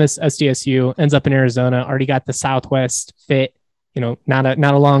Cameron Thomas, SDSU, ends up in Arizona, already got the Southwest fit, not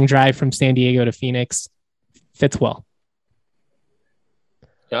a long drive from San Diego to Phoenix. Fits well.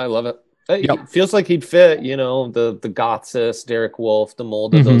 Yeah, I love it. It feels like he'd fit, the Gotsis, Derek Wolfe, the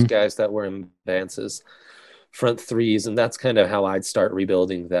mold of those guys that were in Vance's front threes, and that's kind of how I'd start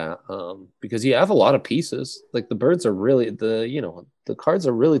rebuilding that, because you have a lot of pieces. Like the Birds are really the Cards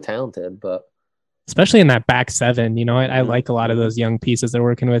are really talented, but especially in that back seven, I like a lot of those young pieces they're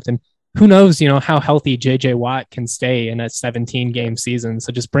working with, and who knows, how healthy JJ Watt can stay in a 17 game season.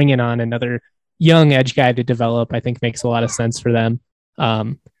 So just bringing on another young edge guy to develop, I think makes a lot of sense for them.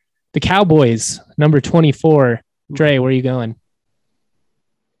 The Cowboys, number 24. Dre, where are you going?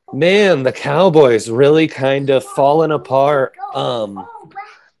 Man, the Cowboys really kind of fallen apart.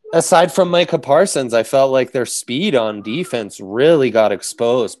 Aside from Micah Parsons, I felt like their speed on defense really got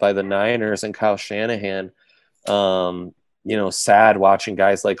exposed by the Niners and Kyle Shanahan. Sad watching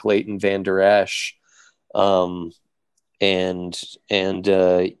guys like Leighton Vander Esch. He fell and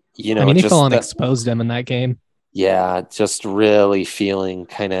exposed them in that game. Yeah, just really feeling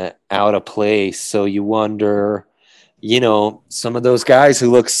kind of out of place. So you wonder, some of those guys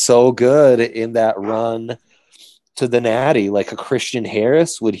who look so good in that run to the Natty, like a Christian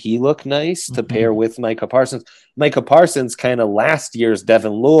Harris, would he look nice to pair with Micah Parsons? Micah Parsons kind of last year's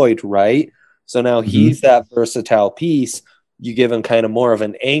Devin Lloyd, right? So now he's that versatile piece, you give him kind of more of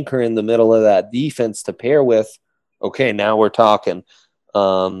an anchor in the middle of that defense to pair with. Okay, now we're talking.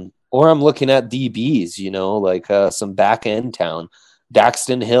 Or I'm looking at DBs, like some back end town.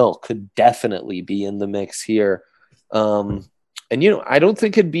 Daxton Hill could definitely be in the mix here. And, I don't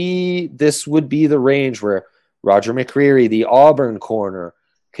think this would be the range where Roger McCreary, the Auburn corner,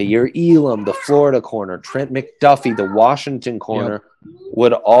 Kaiir Elam, the Florida corner, Trent McDuffie, the Washington corner,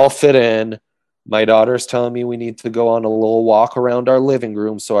 would all fit in. My daughter's telling me we need to go on a little walk around our living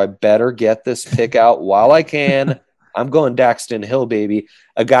room, so I better get this pick out while I can. I'm going Daxton Hill, baby.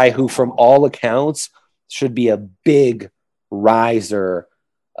 A guy who, from all accounts, should be a big riser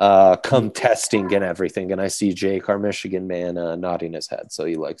come testing and everything. And I see Jake, our Michigan man, nodding his head. So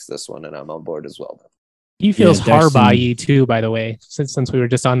he likes this one, and I'm on board as well. He feels Harbaugh-y too, by the way, since we were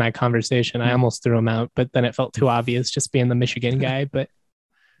just on that conversation. I almost threw him out, but then it felt too obvious just being the Michigan guy. But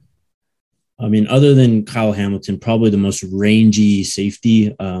I mean, other than Kyle Hamilton, probably the most rangy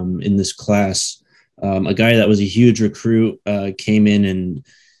safety in this class. A guy that was a huge recruit came in and,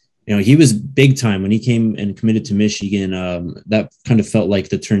 he was big time when he came and committed to Michigan. That kind of felt like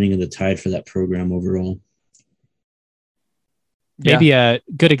the turning of the tide for that program overall. Maybe a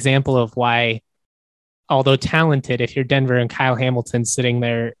good example of why, although talented, if you're Denver and Kyle Hamilton sitting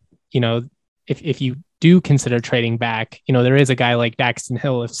there, if you do consider trading back, there is a guy like Daxton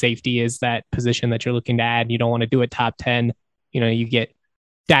Hill. If safety is that position that you're looking to add, you don't want to do a top 10, you get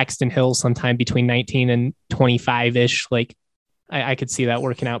Daxton Hill sometime between 19 and 25-ish. Like I could see that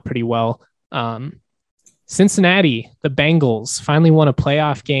working out pretty well. Cincinnati, the Bengals finally won a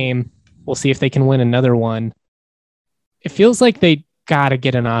playoff game. We'll see if they can win another one. It feels like they got to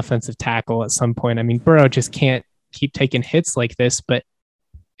get an offensive tackle at some point. I mean, Burrow just can't keep taking hits like this, but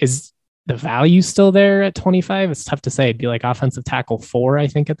is the value still there at 25? It's tough to say. It'd be like offensive tackle 4, I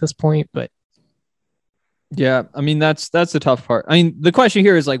think, at this point, but yeah, I mean, that's the tough part. I mean, the question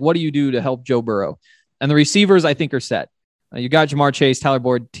here is like, what do you do to help Joe Burrow? And the receivers, I think, are set. You got Jamar Chase, Tyler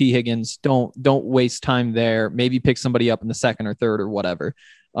Boyd, T. Higgins. Don't waste time there. Maybe pick somebody up in the second or third or whatever.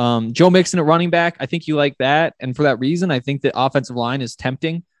 Joe Mixon at running back, I think you like that. And for that reason, I think the offensive line is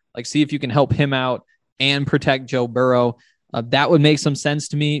tempting. Like, see if you can help him out and protect Joe Burrow. That would make some sense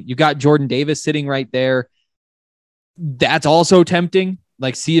to me. You got Jordan Davis sitting right there. That's also tempting.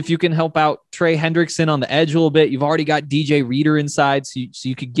 Like, see if you can help out Trey Hendrickson on the edge a little bit. You've already got DJ Reader inside, so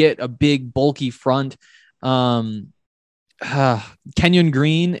you could get a big, bulky front. Kenyon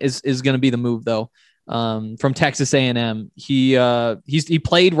Green is going to be the move, though. From Texas A&M. He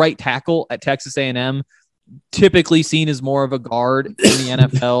played right tackle at Texas A&M, typically seen as more of a guard in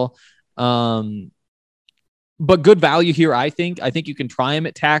the NFL. But good value here, I think. I think you can try him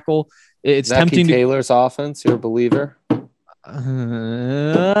at tackle. It's Zachy tempting. Taylor's offense, you're a believer?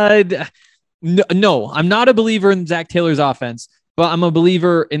 No, I'm not a believer in Zach Taylor's offense, but I'm a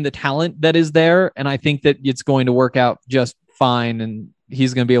believer in the talent that is there, and I think that it's going to work out just fine, and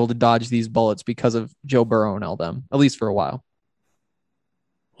he's going to be able to dodge these bullets because of Joe Burrow and LDM, at least for a while.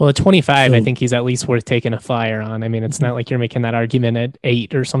 Well, at 25, I think he's at least worth taking a flyer on. I mean, it's not like you're making that argument at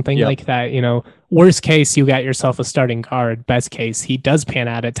 8 or something like that. Worst case, you got yourself a starting guard. Best case, he does pan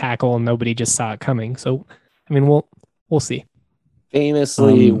out at tackle and nobody just saw it coming. So, I mean, we'll see.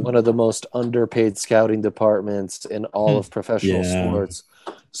 Famously, one of the most underpaid scouting departments in all of professional sports.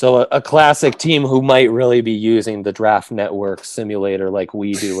 So a classic team who might really be using the Draft Network simulator like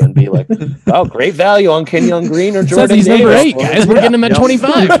we do and be like, oh, great value on Kenyon Green or Jordan Davis. Number 8, guys. We're getting him at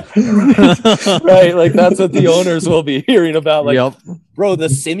 25. Right. Like, that's what the owners will be hearing about. Like, bro, the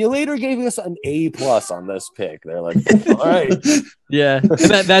simulator gave us an A+ on this pick. They're like, all right. Yeah.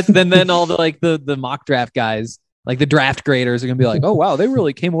 And then all the mock draft guys, like the draft graders, are going to be like, oh, wow, they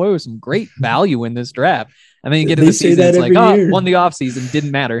really came away with some great value in this draft. And then you get to the season, it's like, won the offseason, didn't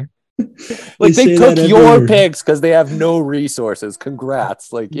matter. Like, they took your picks because they have no resources.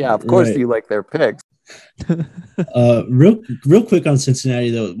 Congrats. Like, yeah, of course you like their picks. Real quick on Cincinnati,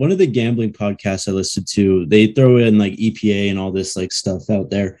 though, one of the gambling podcasts I listened to, they throw in like EPA and all this like stuff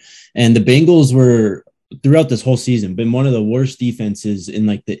out there. And the Bengals were, throughout this whole season, been one of the worst defenses in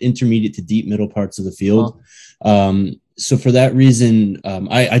like the intermediate to deep middle parts of the field. So for that reason,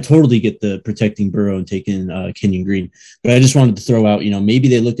 I totally get the protecting Burrow and taking Kenyon Green, but I just wanted to throw out, maybe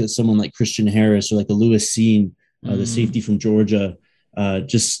they look at someone like Christian Harris or like a Lewis Cine, the safety from Georgia.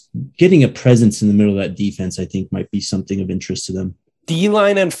 Just getting a presence in the middle of that defense, I think, might be something of interest to them.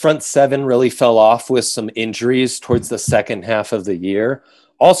 D-line and front seven really fell off with some injuries towards the second half of the year.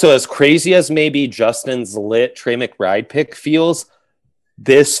 Also, as crazy as maybe Justin's lit Trey McBride pick feels,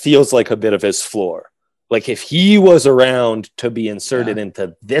 this feels like a bit of his floor. Like, if he was around to be inserted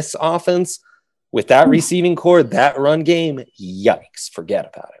into this offense, with that receiving core, that run game, yikes, forget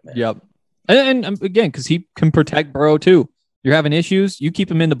about it, man. Yep. And again, because he can protect Burrow too. You're having issues, you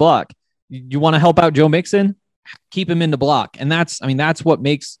keep him in the block. You want to help out Joe Mixon, keep him in the block. And that's what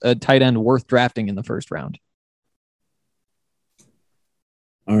makes a tight end worth drafting in the first round.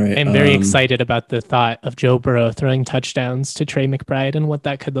 All right. I'm very excited about the thought of Joe Burrow throwing touchdowns to Trey McBride and what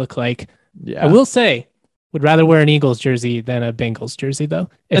that could look like. Yeah. I will say, would rather wear an Eagles jersey than a Bengals jersey, though.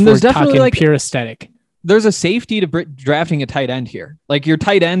 If and there's we're definitely talking like pure aesthetic. There's a safety to drafting a tight end here. Like your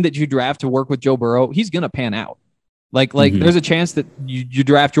tight end that you draft to work with Joe Burrow, he's gonna pan out. Like there's a chance that you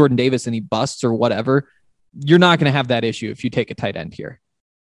draft Jordan Davis and he busts or whatever. You're not gonna have that issue if you take a tight end here.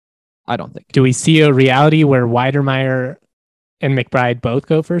 I don't think. Do we see a reality where Weidermeyer and McBride both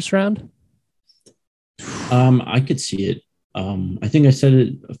go first round? I could see it. I think I said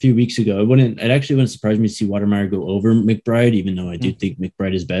it a few weeks ago. It actually wouldn't surprise me to see Weidermeyer go over McBride, even though I do think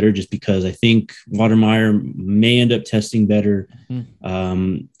McBride is better, just because I think Weidermeyer may end up testing better.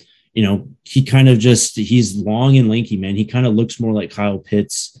 He kind of he's long and lanky, man. He kind of looks more like Kyle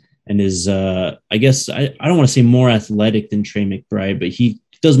Pitts and is, I guess, I don't want to say more athletic than Trey McBride, but he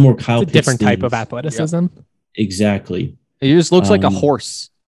does more Kyle Pitts. A different type of athleticism. Yep. Exactly. He just looks like a horse.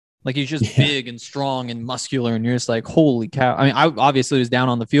 Like he's just big and strong and muscular, and you're just like, holy cow. I mean, I obviously was down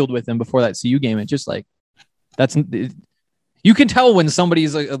on the field with him before that CU game. It's just like, you can tell when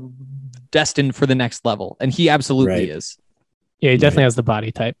somebody's destined for the next level, and he absolutely is. Yeah, he definitely has the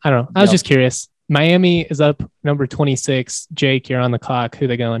body type. I don't know. I was just curious. Miami is up number 26. Jake, you're on the clock. Who are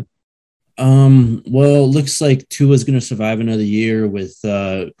they going? Well, looks like Tua's going to survive another year with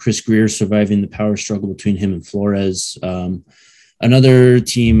Chris Greer surviving the power struggle between him and Flores. Another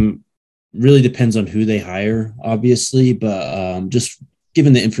team really depends on who they hire, obviously, but just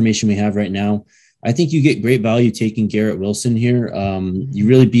given the information we have right now, I think you get great value taking Garrett Wilson here. You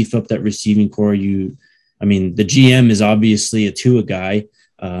really beef up that receiving core. The GM is obviously a Tua guy.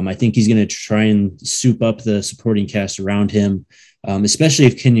 I think he's going to try and soup up the supporting cast around him, especially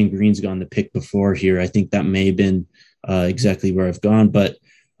if Kenyon Green's gone the pick before here. I think that may have been exactly where I've gone, but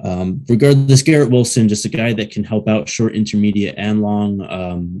regardless, Garrett Wilson, just a guy that can help out short, intermediate, and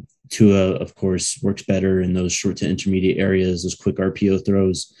long. Tua, of course, works better in those short to intermediate areas, those quick RPO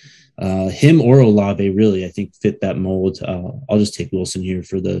throws. Him or Olave really, I think, fit that mold. I'll just take Wilson here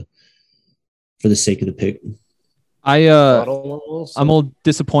for the sake of the pick. I'm a little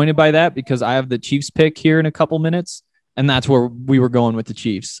disappointed by that because I have the Chiefs pick here in a couple minutes, and that's where we were going with the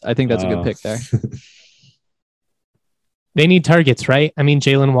Chiefs. I think that's a good pick there. They need targets, right? I mean,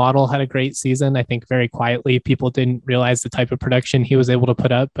 Jalen Waddle had a great season. I think very quietly, people didn't realize the type of production he was able to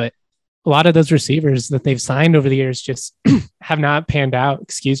put up, but a lot of those receivers that they've signed over the years just have not panned out.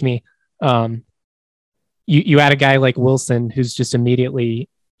 Excuse me. You add a guy like Wilson, who's just immediately,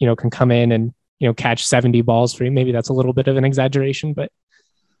 can come in and, catch 70 balls for you. Maybe that's a little bit of an exaggeration, but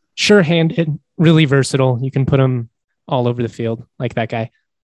sure-handed, really versatile. You can put him all over the field like that guy.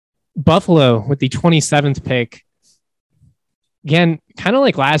 Buffalo with the 27th pick. Again, kind of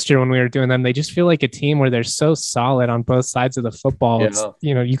like last year when we were doing them, they just feel like a team where they're so solid on both sides of the football. It's,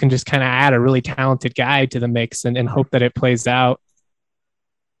 you can just kind of add a really talented guy to the mix and hope that it plays out.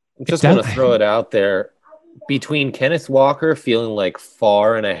 I just want to throw it out there. Between Kenneth Walker feeling like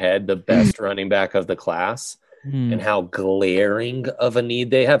far and ahead the best running back of the class and how glaring of a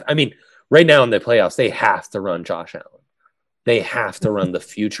need they have. I mean, right now in the playoffs, they have to run Josh Allen. They have to run the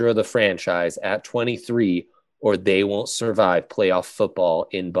future of the franchise at 23 or they won't survive playoff football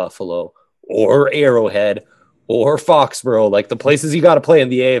in Buffalo or Arrowhead or Foxborough. Like the places you got to play in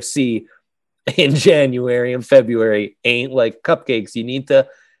the AFC in January and February ain't like cupcakes. You need to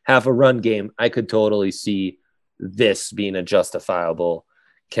have a run game. I could totally see this being a justifiable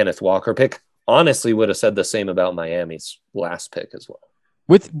Kenneth Walker pick. Honestly, would have said the same about Miami's last pick as well.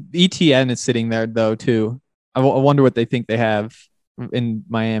 With ETN is sitting there though too. I wonder what they think they have in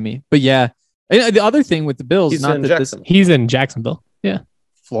Miami. But yeah, and the other thing with the Bills, he's in Jacksonville. Yeah.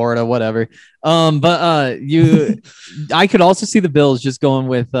 Florida, whatever. I could also see the Bills just going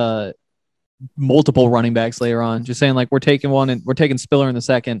with multiple running backs later on. Just saying, like, we're taking one and we're taking Spiller in the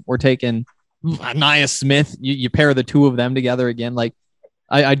second. We're taking Nia Smith. You pair the two of them together again. Like,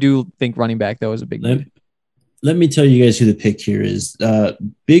 I do think running back though is a big need. Let me tell you guys who the pick here is.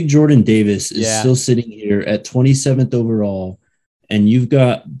 Big Jordan Davis is still sitting here at 27th overall. And you've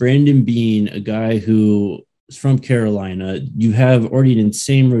got Brandon Beane, a guy who is from Carolina. You have already an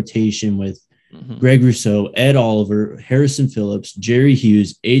insane rotation with Greg Rousseau, Ed Oliver, Harrison Phillips, Jerry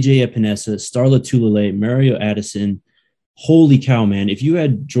Hughes, AJ Epinesa, Starla Tulele, Mario Addison. Holy cow, man. If you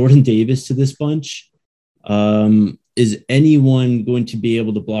add Jordan Davis to this bunch, is anyone going to be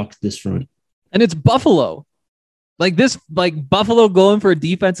able to block this front? And it's Buffalo. Like this, like Buffalo going for a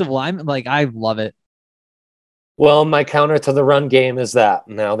defensive lineman. Like, I love it. Well, my counter to the run game is that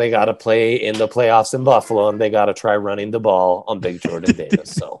now they got to play in the playoffs in Buffalo, and they got to try running the ball on Big Jordan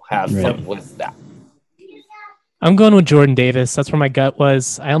Davis. So have fun with that. I'm going with Jordan Davis. That's where my gut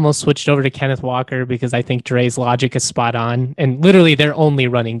was. I almost switched over to Kenneth Walker because I think Dre's logic is spot on. And literally their only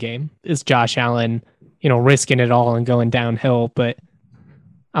running game is Josh Allen, risking it all and going downhill. But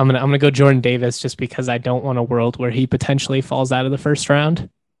I'm gonna go Jordan Davis just because I don't want a world where he potentially falls out of the first round.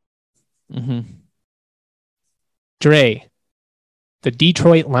 Mm-hmm. Dre, the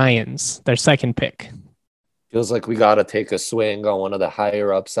Detroit Lions, their second pick. Feels like we got to take a swing on one of the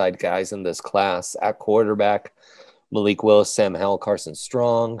higher upside guys in this class at quarterback. Malik Willis, Sam Howell, Carson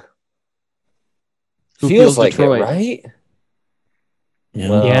Strong. Feels like Detroit. It, right? Yeah.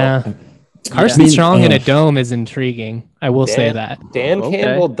 Well, yeah. Carson Strong in a dome is intriguing. I will say that. Dan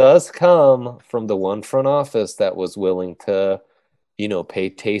Campbell does come from the one front office that was willing to, pay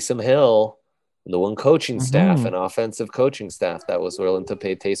Taysom Hill, the one coaching staff, an offensive coaching staff that was willing to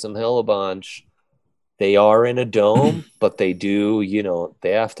pay Taysom Hill a bunch. They are in a dome, but they do, they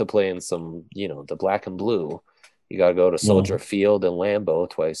have to play in some, the black and blue. You got to go to Soldier Field and Lambeau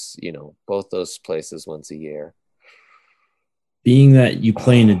twice, both those places once a year. Being that you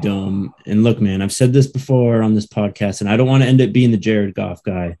play in a dome, and look, man, I've said this before on this podcast, and I don't want to end up being the Jared Goff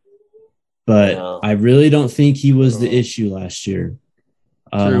guy, but I really don't think he was the issue last year.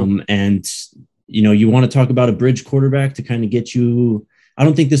 And, you want to talk about a bridge quarterback to kind of get you. I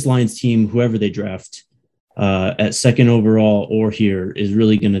don't think this Lions team, whoever they draft at second overall or here, is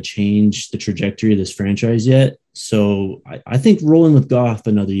really going to change the trajectory of this franchise yet. So I think rolling with Goff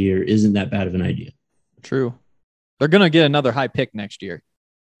another year isn't that bad of an idea. True. They're going to get another high pick next year.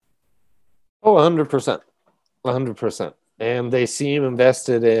 Oh, 100%. 100%. And they seem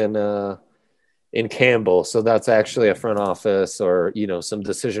invested in Campbell. So that's actually a front office or, some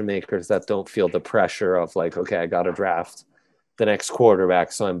decision makers that don't feel the pressure of like, okay, I got to draft the next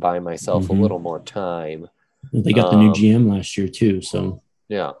quarterback, so I'm buying myself a little more time. They got the new GM last year too, so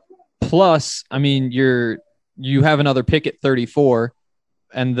yeah. Plus, I mean, you have another pick at 34,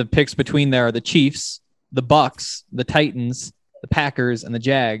 and the picks between there are the Chiefs, the Bucks, the Titans, the Packers, and the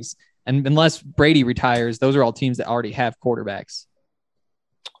Jags. And unless Brady retires, those are all teams that already have quarterbacks.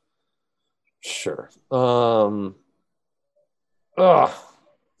 Sure. I'm gonna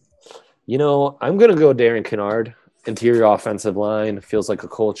go Darren Kennard. Interior offensive line feels like a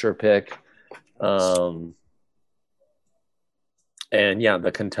culture pick. And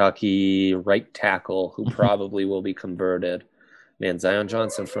the Kentucky right tackle who probably will be converted. Man, Zion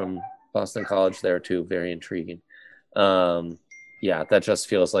Johnson from Boston College there too. Very intriguing. That just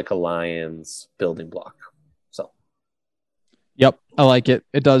feels like a Lions building block. So. Yep, I like it.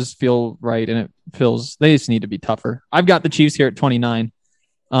 It does feel right, and it feels they just need to be tougher. I've got the Chiefs here at 29.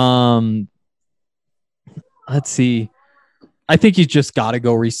 Let's see. I think you just got to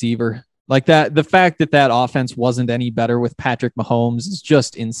go receiver. Like that, the fact that offense wasn't any better with Patrick Mahomes is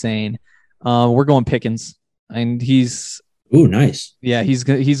just insane. We're going Pickens, and he's nice. Yeah, he's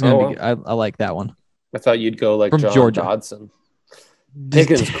gonna be. I like that one. I thought you'd go like from John Georgia. Dodson.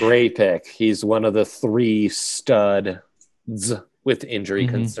 Pickens, great pick. He's one of the 3 studs with injury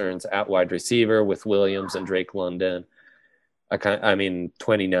concerns at wide receiver with Williams and Drake London.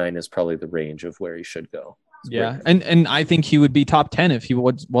 29 is probably the range of where he should go. Yeah, and I think he would be top 10 if he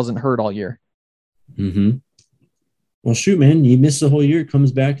wasn't hurt all year. Mm-hmm. Well, shoot, man, he missed the whole year,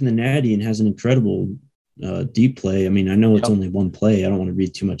 comes back in the Natty and has an incredible deep play. I mean, I know it's only one play. I don't want to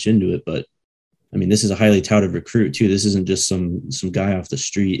read too much into it, but I mean, this is a highly touted recruit too. This isn't just some guy off the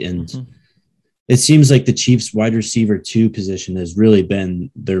street. And it seems like the Chiefs wide receiver 2 position has really been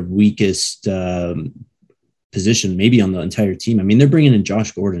their weakest position, maybe on the entire team. I mean, they're bringing in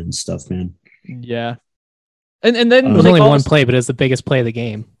Josh Gordon and stuff, man. Yeah. And then it was only one play, but it was the biggest play of the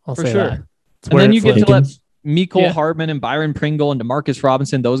game. I'll say sure. that. And then you get to let Mecole Hardman and Byron Pringle and DeMarcus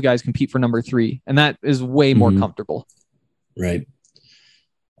Robinson, those guys compete for number 3. And that is way more comfortable. Right.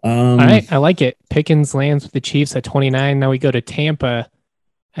 All right. I like it. Pickens lands with the Chiefs at 29. Now we go to Tampa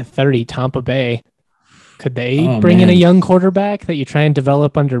at 30, Tampa Bay. Could they bring in a young quarterback that you try and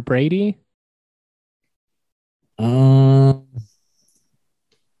develop under Brady? I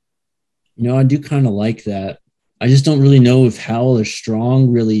do kind of like that. I just don't really know if Howell or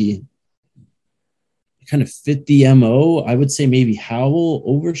Strong really kind of fit the MO. I would say maybe Howell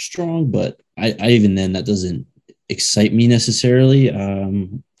over Strong, but I even then, that doesn't excite me necessarily. I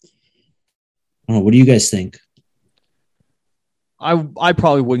don't know. What do you guys think? I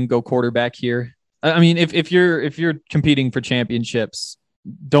probably wouldn't go quarterback here. I mean, if you're competing for championships,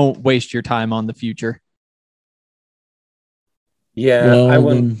 don't waste your time on the future. Yeah, Well, I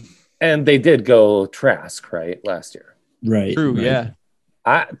wouldn't. And they did go Trask, right, last year. Right. True, right.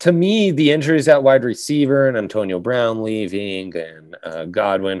 yeah. To me, the injuries at wide receiver and Antonio Brown leaving and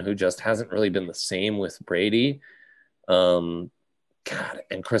Godwin, who just hasn't really been the same with Brady. God,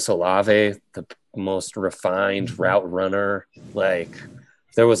 and Chris Olave, the most refined route runner. Like,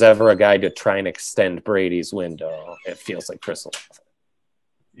 if there was ever a guy to try and extend Brady's window, it feels like Chris Olave.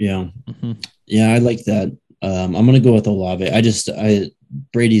 Yeah. Yeah, I like that. I'm going to go with Olave.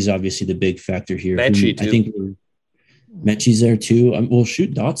 Brady's obviously the big factor here. Mechie, too. I think Mechie's there too. Well,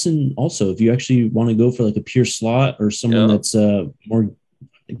 shoot, Dotson also. If you actually want to go for like a pure slot or someone that's more,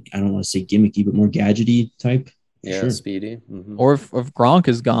 I don't want to say gimmicky, but more gadgety type. Yeah, sure. speedy. Mm-hmm. Or if Gronk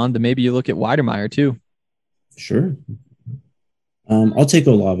is gone, then maybe you look at Weidermeyer too. Sure. I'll take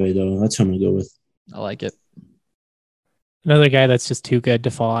Olave though. That's who I'm going to go with. I like it. Another guy that's just too good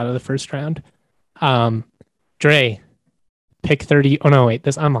to fall out of the first round. Dre, pick 30. Oh, no, wait.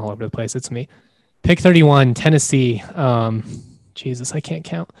 I'm all over the place. It's me. Pick 31, Tennessee. Jesus, I can't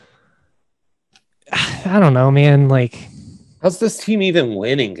count. I don't know, man. Like, how's this team even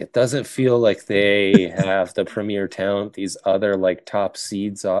winning? It doesn't feel like they have the premier talent these other like top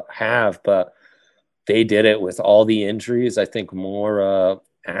seeds have, but they did it with all the injuries. I think more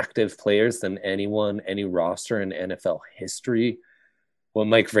active players than any roster in NFL history. What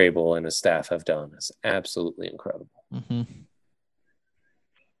Mike Vrabel and his staff have done is absolutely incredible. Mm-hmm.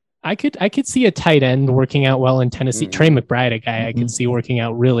 I could see a tight end working out well in Tennessee. Trey McBride, a guy I could see working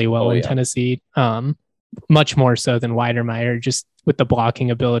out really well in Tennessee. Much more so than Weidermeyer, just with the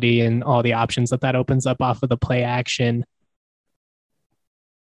blocking ability and all the options that opens up off of the play action.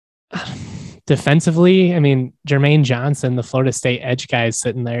 Defensively, I mean, Jermaine Johnson, the Florida State edge guy, is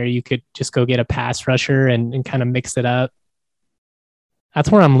sitting there. You could just go get a pass rusher and kind of mix it up. That's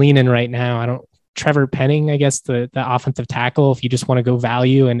where I'm leaning right now. Trevor Penning, I guess, the offensive tackle, if you just want to go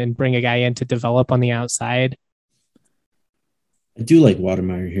value and bring a guy in to develop on the outside. I do like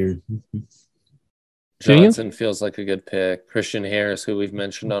Weidermeyer here. Johnson feels like a good pick. Christian Harris, who we've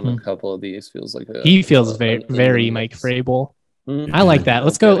mentioned on a couple of these, feels like he feels very Mike Vrabel. I like that.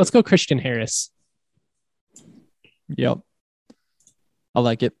 Let's go Christian Harris. Yep. I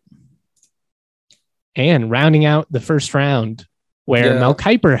like it. And rounding out the first round, where Mel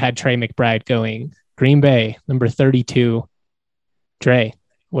Kiper had Trey McBride going, Green Bay, number 32. Dre,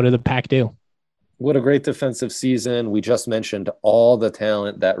 what did the Pack do? What a great defensive season. We just mentioned all the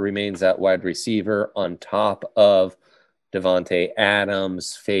talent that remains at wide receiver on top of Devontae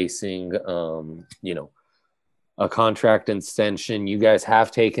Adams facing, a contract extension. You guys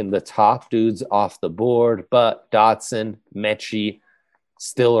have taken the top dudes off the board, but Dotson, Mechie,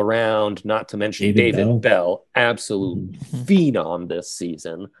 still around, not to mention David Bell, absolute phenom this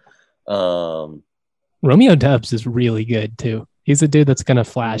season. Romeo Doubs is really good too. He's a dude that's going to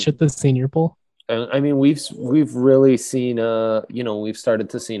flash at the Senior Bowl. I mean, we've really seen, we've started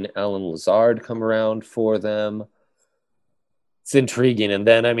to see Allen Lazard come around for them. It's intriguing. And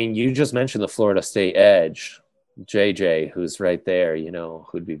then, I mean, you just mentioned the Florida State edge, JJ, who's right there,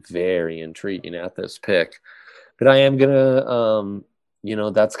 who'd be very intriguing at this pick. But I am going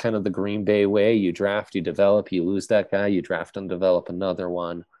to, that's kind of the Green Bay way. You draft, you develop, you lose that guy, you draft and develop another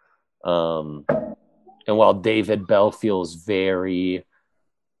one. And while David Bell feels very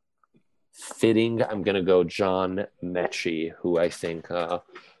fitting, I'm going to go John Mechie, who I think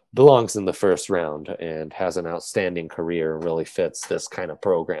belongs in the first round and has an outstanding career and really fits this kind of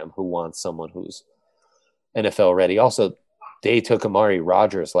program who wants someone who's NFL ready. Also, they took Amari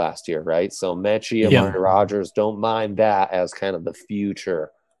Rodgers last year, right? So Mechie, Amari Rodgers, don't mind that as kind of the future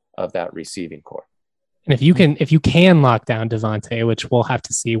of that receiving core. And if you can lock down Devontae, which we'll have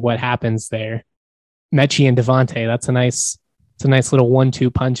to see what happens there, Mechie and Devontae, it's a nice little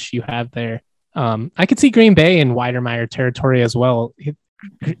 1-2 punch you have there. I could see Green Bay in Weidermeyer territory as well.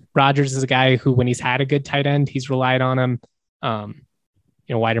 Rodgers is a guy who, when he's had a good tight end, he's relied on him.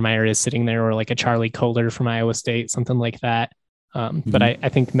 Weidermeyer is sitting there, or like a Charlie Kohler from Iowa State, something like that. But I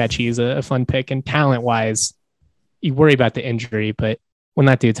think Mechie is a fun pick. And talent-wise, you worry about the injury, but when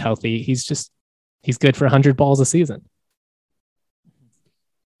that dude's healthy, he's good for 100 balls a season.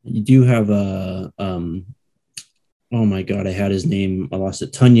 You do have oh my God, I had his name. I lost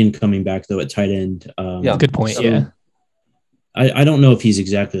it. Tunyon coming back, though, at tight end. Good point, I don't know if he's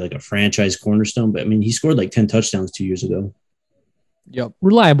exactly like a franchise cornerstone, but I mean, he scored like 10 touchdowns 2 years ago. Yep.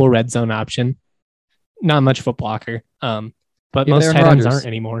 Reliable red zone option. Not much of a blocker. But most tight ends aren't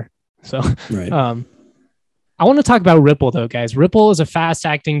anymore. So, right. I want to talk about Ripple, though, guys. Ripple is a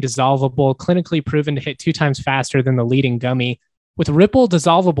fast-acting, dissolvable, clinically proven to hit 2 times faster than the leading gummy. With Ripple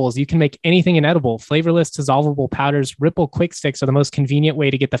dissolvables, you can make anything inedible. Flavorless dissolvable powders, Ripple Quick Sticks are the most convenient way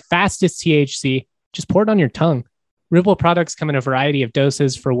to get the fastest THC. Just pour it on your tongue. Ripple products come in a variety of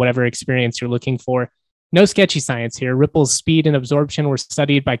doses for whatever experience you're looking for. No sketchy science here. Ripple's speed and absorption were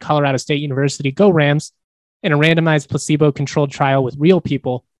studied by Colorado State University, go Rams, in a randomized placebo-controlled trial with real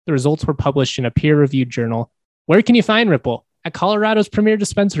people. The results were published in a peer-reviewed journal. Where can you find Ripple? At Colorado's premier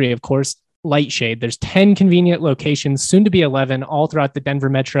dispensary, of course, Lightshade. There's 10 convenient locations, soon to be 11, all throughout the Denver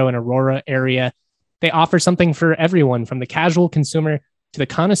metro and Aurora area. They offer something for everyone, from the casual consumer to the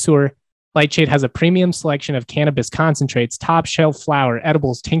connoisseur. Lightshade has a premium selection of cannabis concentrates, top shelf flower,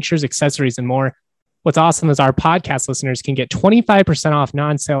 edibles, tinctures, accessories, and more. What's awesome is our podcast listeners can get 25% off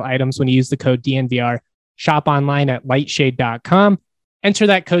non-sale items when you use the code DNVR. Shop online at lightshade.com. Enter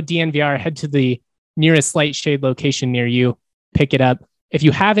that code DNVR, head to the nearest Lightshade location near you, pick it up. If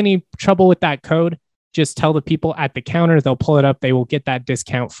you have any trouble with that code, just tell the people at the counter. They'll pull it up. They will get that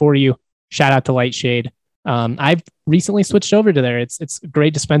discount for you. Shout out to Lightshade. I've recently switched over to there. It's a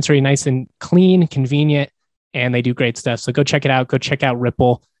great dispensary, nice and clean, convenient, and they do great stuff. So go check it out. Go check out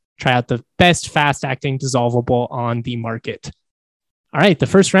Ripple. Try out the best fast-acting dissolvable on the market. All right, the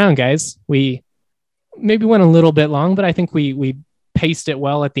first round, guys. We maybe went a little bit long, but I think we paced it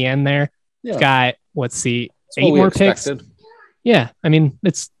well at the end there. Yeah. We've got, let's see, That's 8 what we more expected. picks. Yeah, I mean,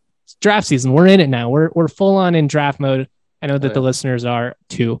 it's draft season. We're in it now. We're full on in draft mode. I know that the listeners are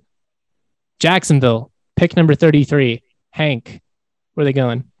too. Jacksonville, pick number 33. Hank, where are they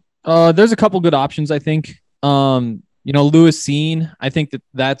going? There's a couple good options, I think. Lewis Cine, I think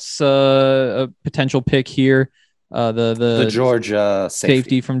that's a potential pick here. The Georgia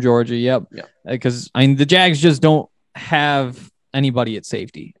safety from Georgia. Yep. Yeah. Because the Jags just don't have anybody at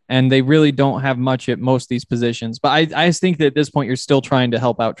safety, and they really don't have much at most of these positions. But I think that at this point, you're still trying to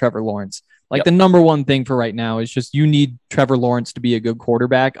help out Trevor Lawrence. Like the number one thing for right now is just you need Trevor Lawrence to be a good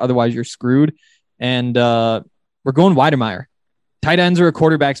quarterback. Otherwise, you're screwed. And we're going Weidemeyer. Tight ends are a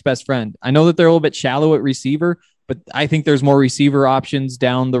quarterback's best friend. I know that they're a little bit shallow at receiver, but I think there's more receiver options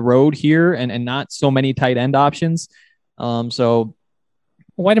down the road here and not so many tight end options. So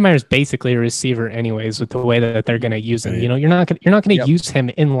Weidemeyer is basically a receiver anyways with the way that they're going to use him. Right. You know, you're not going to use him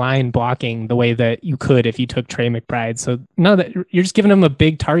in line blocking the way that you could if you took Trey McBride. So no, that you're just giving him a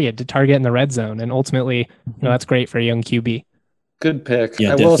big target to target in the red zone. And ultimately, that's great for a young QB. Good pick. Yeah,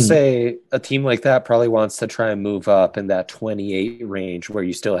 I will definitely. say a team like that probably wants to try and move up in that 28 range where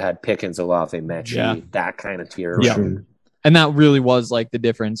you still had Pickens, Olave, Mechie, that kind of tier. Yeah. Sure. And that really was like the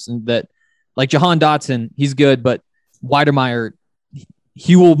difference. And that, like Jahan Dotson, he's good, but Weidemeyer,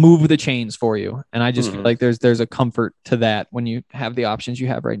 he will move the chains for you. And I just feel like there's a comfort to that when you have the options you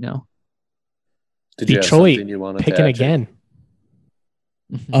have right now. Did you have Detroit something you wanted to picking add, Jake?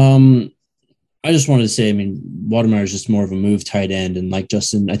 again. I just wanted to say, Weidemeyer is just more of a move tight end. And like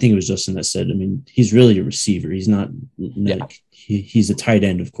Justin, I think it was Justin that said, he's really a receiver. He's not, he's a tight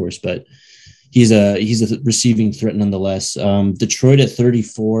end, of course, but he's a receiving threat nonetheless. Detroit at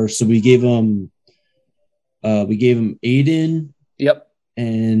 34. So we gave him Aiden. Yep.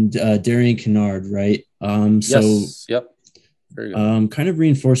 And Darian Kennard, right? Yes. Yep. Very good. Kind of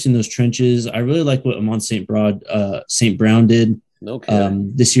reinforcing those trenches. I really like what Amon St. Brown did. No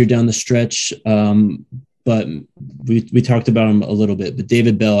kidding. This year down the stretch. But we talked about him a little bit. But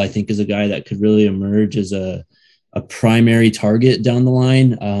David Bell, I think, is a guy that could really emerge as a primary target down the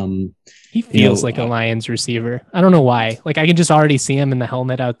line. He feels like a Lions receiver. I don't know why. Like I can just already see him in the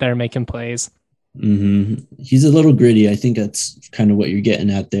helmet out there making plays. He's a little gritty. I think that's kind of what you're getting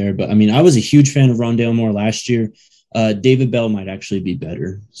at there. But I was a huge fan of Rondale Moore last year. David Bell might actually be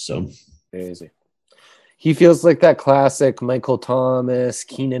better. So crazy. He feels like that classic Michael Thomas,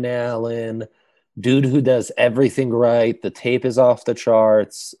 Keenan Allen, dude who does everything right. The tape is off the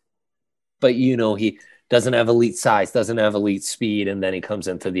charts, but he doesn't have elite size, doesn't have elite speed, and then he comes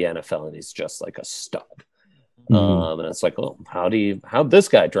into the NFL and he's just like a stud. And it's like, well, how'd this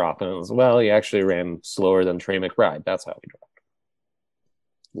guy drop? And it was, well, he actually ran slower than Trey McBride. That's how he dropped.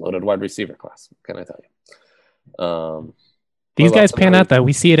 Loaded wide receiver class. What can I tell you? These guys pan out though.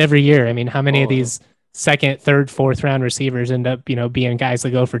 We see it every year. How many of these second, third, fourth round receivers end up, being guys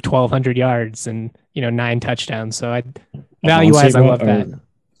that go for 1,200 yards and 9 touchdowns. So value-wise, I love that.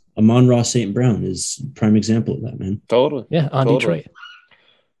 Amon-Ra St. Brown is a prime example of that, man. Totally. Yeah, on Detroit.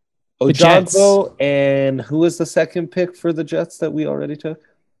 Ojabo, and who was the second pick for the Jets that we already took?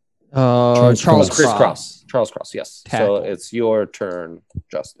 Charles Cross. Charles Cross, yes. Tackle. So it's your turn,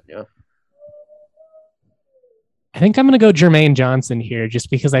 Justin, yeah? I think I'm going to go Jermaine Johnson here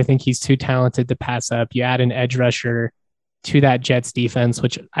just because I think he's too talented to pass up. You add an edge rusher to that Jets defense,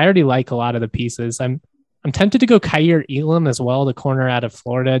 which I already like a lot of the pieces. I'm I'm tempted to go Kaiir Elam as well, the corner out of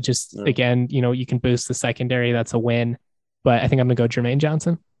Florida. Just again, you can boost the secondary. That's a win. But I think I'm going to go Jermaine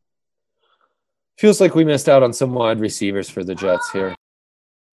Johnson. Feels like we missed out on some wide receivers for the Jets here.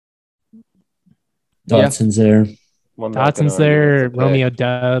 Dotson's there. Dotson's there. Romeo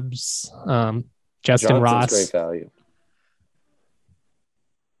Doubs. Justin Ross. Great value.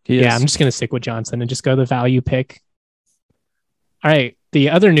 I'm just going to stick with Johnson and just go the value pick. All right. The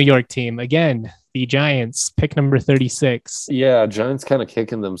other New York team, again, the Giants, pick number 36. Yeah, Giants kind of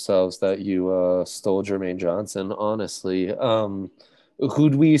kicking themselves that you stole Jermaine Johnson, honestly.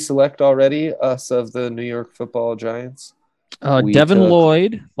 Who'd we select already, us of the New York football Giants? Devin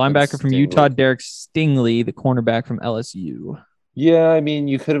Lloyd, linebacker from Utah. Derek Stingley, the cornerback from LSU. Yeah, I mean,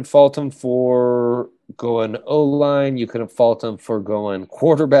 you couldn't fault him for going O-line. You couldn't fault him for going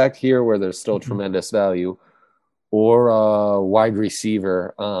quarterback here where there's still tremendous value. Or wide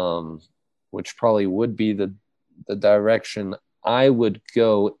receiver, which probably would be the direction I would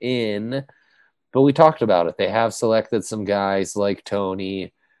go in. But we talked about it. They have selected some guys like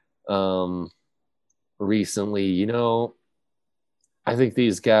Tony recently. I think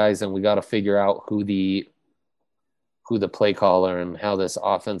these guys, and we got to figure out who the play caller and how this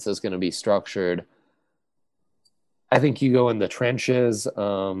offense is going to be structured. I think you go in the trenches.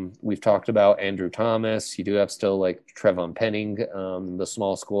 We've talked about Andrew Thomas. You do have still like Trevon Penning, the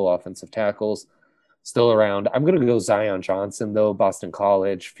small school offensive tackles still around. I'm going to go Zion Johnson, though. Boston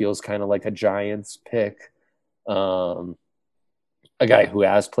College feels kind of like a Giants pick. A guy who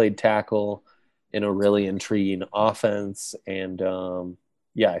has played tackle in a really intriguing offense. And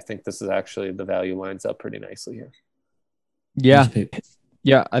I think this is actually the value lines up pretty nicely here. Yeah,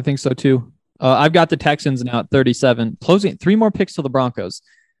 I think so too. I've got the Texans now at 37, closing 3 more picks to the Broncos.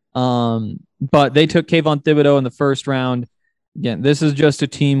 But they took Kayvon Thibodeau in the first round. Again, this is just a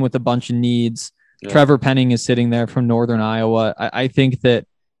team with a bunch of needs. Yeah. Trevor Penning is sitting there from Northern Iowa. I think that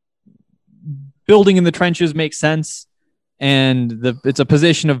building in the trenches makes sense, and it's a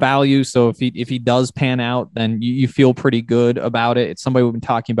position of value. So if he does pan out, then you feel pretty good about it. It's somebody we've been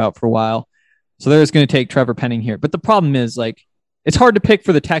talking about for a while. So they're just going to take Trevor Penning here. But the problem is, it's hard to pick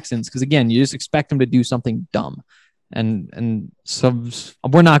for the Texans because, again, you just expect them to do something dumb. And so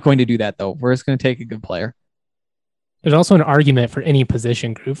we're not going to do that, though. We're just going to take a good player. There's also an argument for any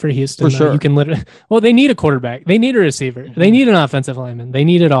position group for Houston. For sure. You can literally, they need a quarterback. They need a receiver. They need an offensive lineman. They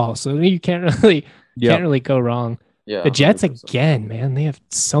need it all. So you can't really go wrong. Yeah, the Jets, 100%. Again, man, they have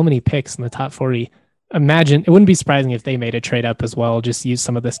so many picks in the top 40. Imagine, it wouldn't be surprising if they made a trade up as well. Just use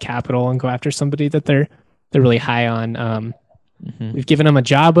some of this capital and go after somebody that they're really high on. We've given them a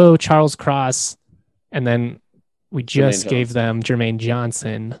Jabo, Charles Cross, and then we just gave them Jermaine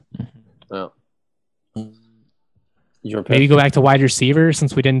Johnson. Oh. Maybe go back to wide receiver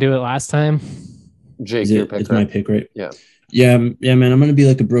since we didn't do it last time. Jake, your pick. It's my pick, right? Yeah. Yeah, man. I'm going to be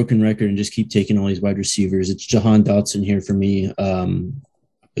like a broken record and just keep taking all these wide receivers. It's Jahan Dotson here for me.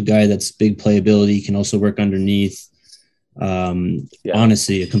 A guy that's big playability, can also work underneath.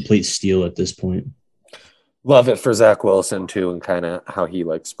 Honestly, a complete steal at this point. Love it for Zach Wilson, too, and kind of how he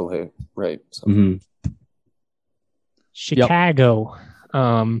likes to play. Right. So. Chicago.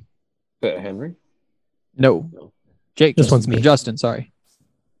 Henry? No. Jake. This one's me. Justin, sorry.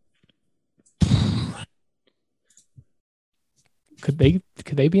 Could they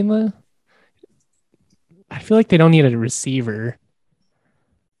be in the... I feel like they don't need a receiver.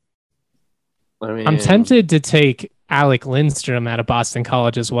 I'm tempted to take Alec Lindstrom out of Boston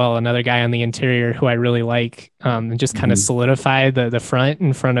College as well, another guy on the interior who I really like, and just kind of solidify the front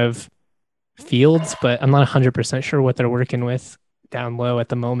in front of Fields, but I'm not 100% sure what they're working with down low at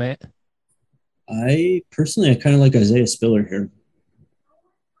the moment. I kind of like Isaiah Spiller here.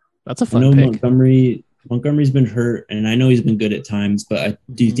 That's a fun pick. Montgomery's been hurt, and I know he's been good at times, but I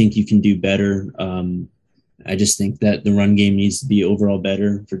do think you can do better. I just think that the run game needs to be overall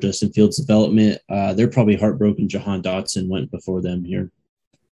better for Justin Fields' development. They're probably heartbroken Jahan Dotson went before them here.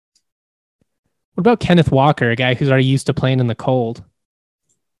 What about Kenneth Walker, a guy who's already used to playing in the cold?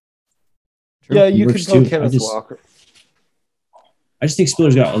 True. Yeah, you could go Kenneth Walker. I just think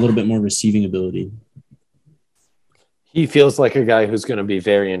Spiller's got a little bit more receiving ability. He feels like a guy who's going to be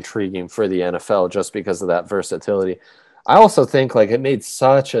very intriguing for the NFL just because of that versatility. I also think it made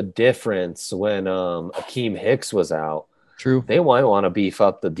such a difference when Akeem Hicks was out. True. They might want to beef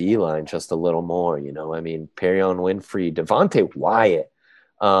up the D-line just a little more, Perrion Winfrey, Devontae Wyatt,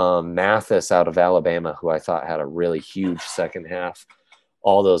 Mathis out of Alabama, who I thought had a really huge second half.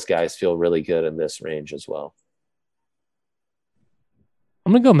 All those guys feel really good in this range as well.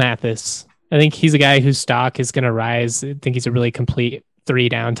 I'm going to go Mathis. I think he's a guy whose stock is going to rise. I think he's a really complete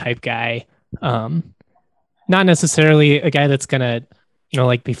 3-down type guy. not necessarily a guy that's going to,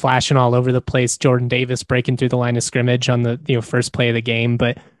 like be flashing all over the place, Jordan Davis breaking through the line of scrimmage on the first play of the game,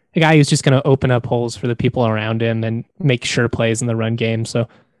 but a guy who's just going to open up holes for the people around him and make sure plays in the run game. So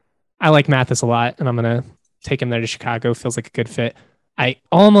I like Mathis a lot, and I'm going to take him there to Chicago. Feels like a good fit. I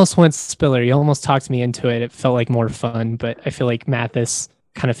almost went Spiller. You almost talked me into it. It felt like more fun, but I feel like Mathis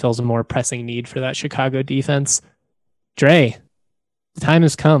kind of fills a more pressing need for that Chicago defense. Dre, the time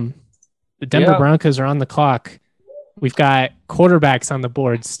has come. The Denver Broncos are on the clock. We've got quarterbacks on the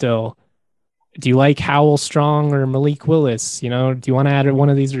board still. Do you like Howell Strong or Malik Willis? Do you want to add one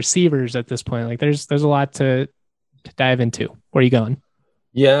of these receivers at this point? Like there's a lot to dive into. Where are you going?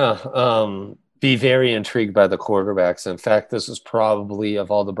 Yeah. Be very intrigued by the quarterbacks. In fact, this is probably,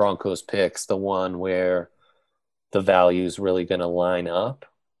 of all the Broncos picks, the one where the value is really going to line up.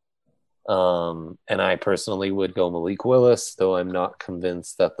 And I personally would go Malik Willis, though I'm not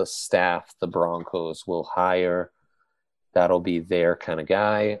convinced that the staff the Broncos will hire, that'll be their kind of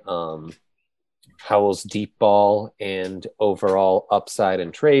guy. Howell's deep ball and overall upside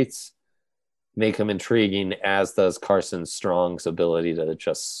and traits make him intriguing, as does Carson Strong's ability to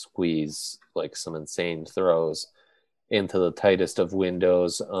just squeeze like some insane throws into the tightest of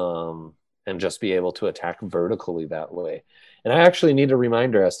windows, and just be able to attack vertically that way. And I actually need a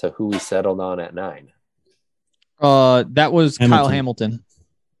reminder as to who we settled on at 9. That was Hamilton. Kyle Hamilton.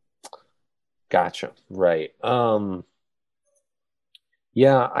 Gotcha. Right.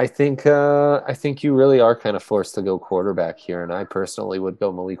 Yeah, I think you really are kind of forced to go quarterback here, and I personally would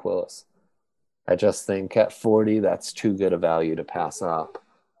go Malik Willis. I just think at 40, that's too good a value to pass up.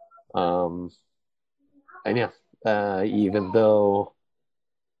 And yeah, even though,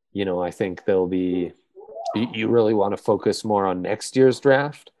 I think there'll be, you really want to focus more on next year's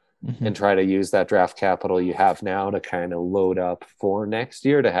draft and try to use that draft capital you have now to kind of load up for next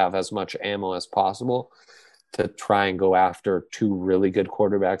year to have as much ammo as possible to try and go after 2 really good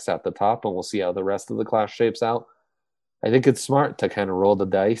quarterbacks at the top, and we'll see how the rest of the class shapes out. I think it's smart to kind of roll the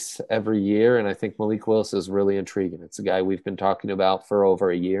dice every year, and I think Malik Willis is really intriguing. It's a guy we've been talking about for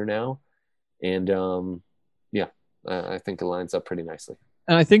over a year now, and I think it lines up pretty nicely.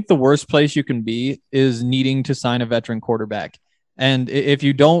 And I think the worst place you can be is needing to sign a veteran quarterback. And if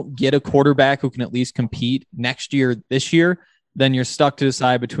you don't get a quarterback who can at least compete next year, this year, then you're stuck to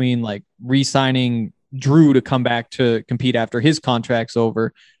decide between like re-signing Drew to come back to compete after his contract's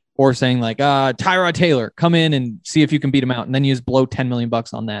over, or saying like, Tyrod Taylor, come in and see if you can beat him out. And then you just blow $10 million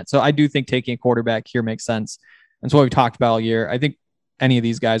on that. So I do think taking a quarterback here makes sense. That's what we've talked about all year. I think any of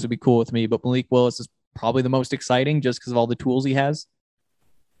these guys would be cool with me, but Malik Willis is probably the most exciting just because of all the tools he has.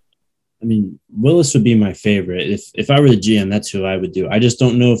 I mean, Willis would be my favorite. If I were the GM, that's who I would do. I just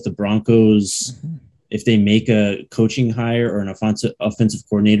don't know if the Broncos, if they make a coaching hire or an offensive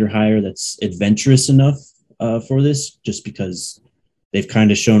coordinator hire that's adventurous enough for this, just because they've kind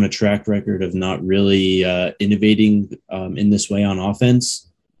of shown a track record of not really innovating in this way on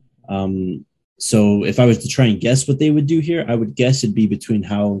offense. So if I was to try and guess what they would do here, I would guess it'd be between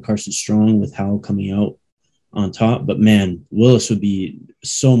Howell and Carson Strong, with Howell coming out on top. But man, Willis would be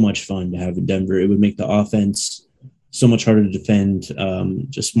so much fun to have in Denver. It would make the offense so much harder to defend,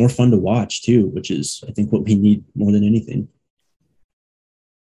 just more fun to watch too, which is, I think, what we need more than anything.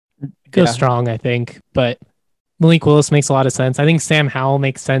 Go Strong, I think, but Malik Willis makes a lot of sense. I think Sam Howell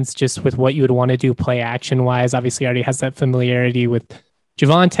makes sense just with what you would want to do play action wise. Obviously, already has that familiarity with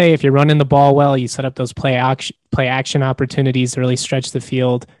Javonte. If you're running the ball well, you set up those play action opportunities to really stretch the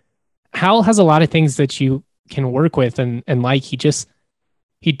field. Howell has a lot of things that you can work with, and like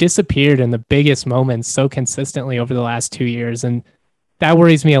he disappeared in the biggest moments so consistently over the last 2 years, and that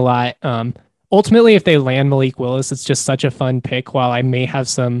worries me a lot. Ultimately, if they land Malik Willis, it's just such a fun pick. While I may have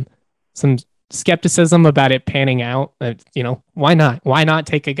some skepticism about it panning out, why not? Why not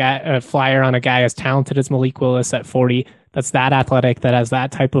take a flyer on a guy as talented as Malik Willis at 40? That's that athletic, that has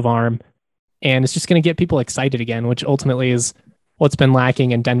that type of arm, and it's just going to get people excited again, which ultimately is what's been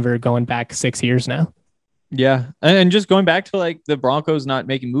lacking in Denver going back 6 years now. Yeah. And just going back to like the Broncos not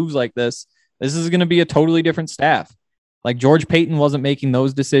making moves like this is going to be a totally different staff. Like George Payton wasn't making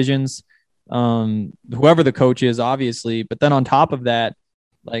those decisions. Whoever the coach is, obviously. But then on top of that,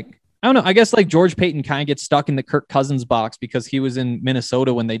 like, I don't know, I guess like George Payton kind of gets stuck in the Kirk Cousins box because he was in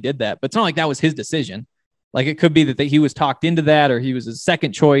Minnesota when they did that. But it's not like that was his decision. Like it could be that he was talked into that, or he was his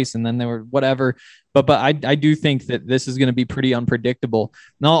second choice and then they were whatever. But I do think that this is going to be pretty unpredictable.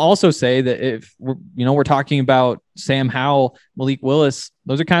 And I'll also say that if we're talking about Sam Howell, Malik Willis,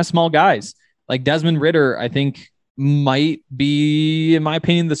 those are kind of small guys. Like Desmond Ridder, I think might be, in my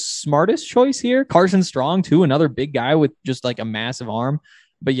opinion, the smartest choice here. Carson Strong too, another big guy with just like a massive arm.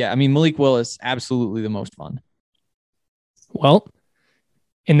 But yeah, I mean, Malik Willis, absolutely the most fun. Well,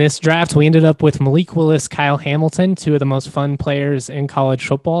 in this draft, we ended up with Malik Willis, Kyle Hamilton, two of the most fun players in college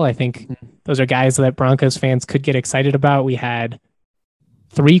football. I think those are guys that Broncos fans could get excited about. We had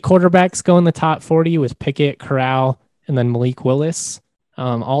 3 quarterbacks go in the top 40 with Pickett, Corral, and then Malik Willis.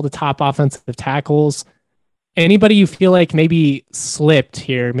 All the top offensive tackles. Anybody you feel like maybe slipped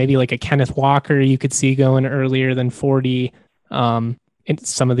here, maybe like a Kenneth Walker you could see going earlier than 40. And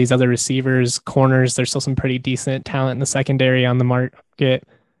some of these other receivers, corners, there's still some pretty decent talent in the secondary on the market.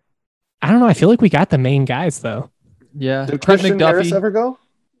 I don't know. I feel like we got the main guys though. Yeah. Did Christian Harris ever go?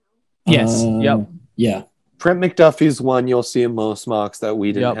 Yes. Yep. Yeah. Trent McDuffie's one you'll see in most mocks that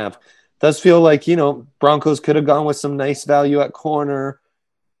we didn't have. Does feel like, Broncos could have gone with some nice value at corner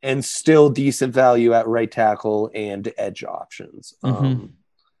and still decent value at right tackle and edge options,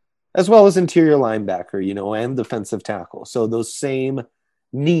 as well as interior linebacker, and defensive tackle. So those same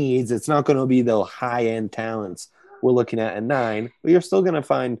needs, it's not going to be the high-end talents we're looking at 9, but you're still going to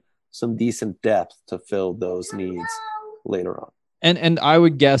find some decent depth to fill those needs later on. And I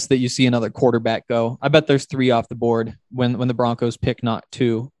would guess that you see another quarterback go. I bet there's 3 off the board when the Broncos pick not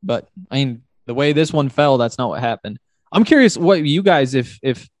 2. But I mean, the way this one fell, that's not what happened. I'm curious what you guys, if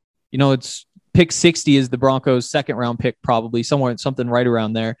it's pick 60 is the Broncos' second round pick, probably something right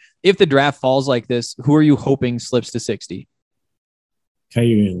around there. If the draft falls like this, who are you hoping slips to 60?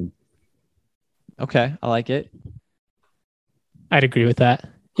 Kyren. Okay, I like it. I'd agree with that.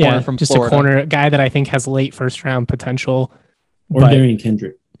 Corner from just Florida. a corner, a guy that I think has late first round potential. Or Darian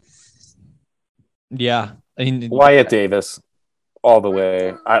Kendrick. Yeah. I mean, Wyatt Davis, all the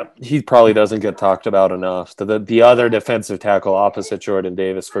way. He probably doesn't get talked about enough. The other defensive tackle opposite Jordan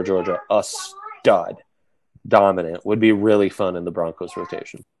Davis for Georgia, a stud, dominant, would be really fun in the Broncos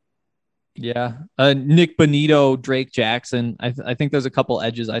rotation. Yeah. Nick Bonito, Drake Jackson. I think there's a couple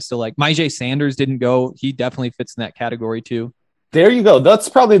edges I still like. Myjai Sanders didn't go. He definitely fits in that category too. There you go. That's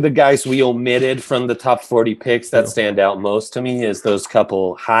probably the guys we omitted from the top 40 picks that stand out most to me is those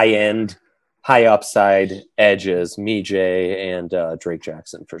couple high-end, high upside edges, Myjai and Drake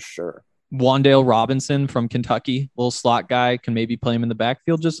Jackson for sure. Wan'Dale Robinson from Kentucky, little slot guy, can maybe play him in the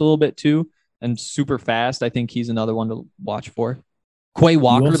backfield just a little bit too, and super fast. I think he's another one to watch for. Quay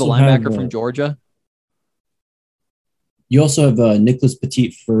Walker, the linebacker from Georgia. You also have Nicholas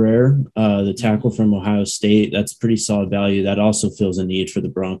Petit-Frere, the tackle from Ohio State. That's pretty solid value. That also fills a need for the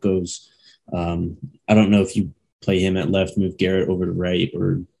Broncos. I don't know if you play him at left, move Garrett over to right,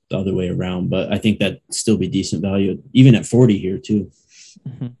 or the other way around, but I think that'd still be decent value, even at 40 here too.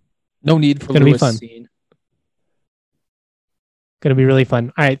 Mm-hmm. No need for Lewis Cine. Going to be really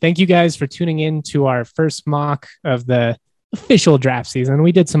fun. All right. Thank you guys for tuning in to our first mock of the official draft season.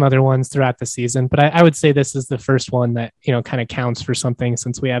 We did some other ones throughout the season, but I would say this is the first one that, kind of counts for something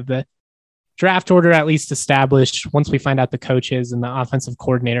since we have the draft order at least established. Once we find out the coaches and the offensive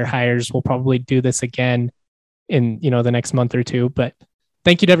coordinator hires, we'll probably do this again in, the next month or two. But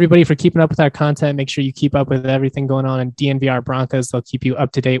thank you to everybody for keeping up with our content. Make sure you keep up with everything going on in DNVR Broncos. They'll keep you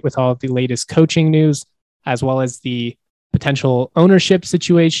up to date with all of the latest coaching news, as well as the potential ownership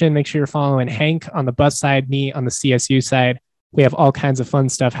situation. Make sure you're following Hank on the bus side, me on the CSU side. We have all kinds of fun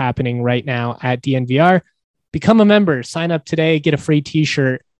stuff happening right now at DNVR. Become a member, sign up today, get a free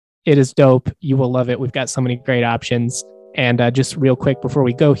t-shirt. It is dope. You will love it. We've got so many great options. And just real quick before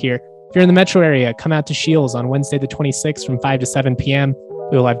we go here, if you're in the metro area, come out to Shields on Wednesday the 26th from 5 to 7 p.m.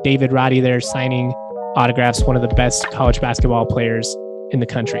 We will have David Roddy there signing autographs, one of the best college basketball players in the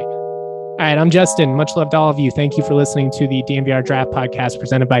country. All right, I'm Justin. Much love to all of you. Thank you for listening to the DNVR Draft Podcast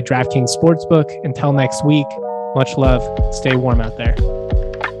presented by DraftKings Sportsbook. Until next week, much love. Stay warm out there.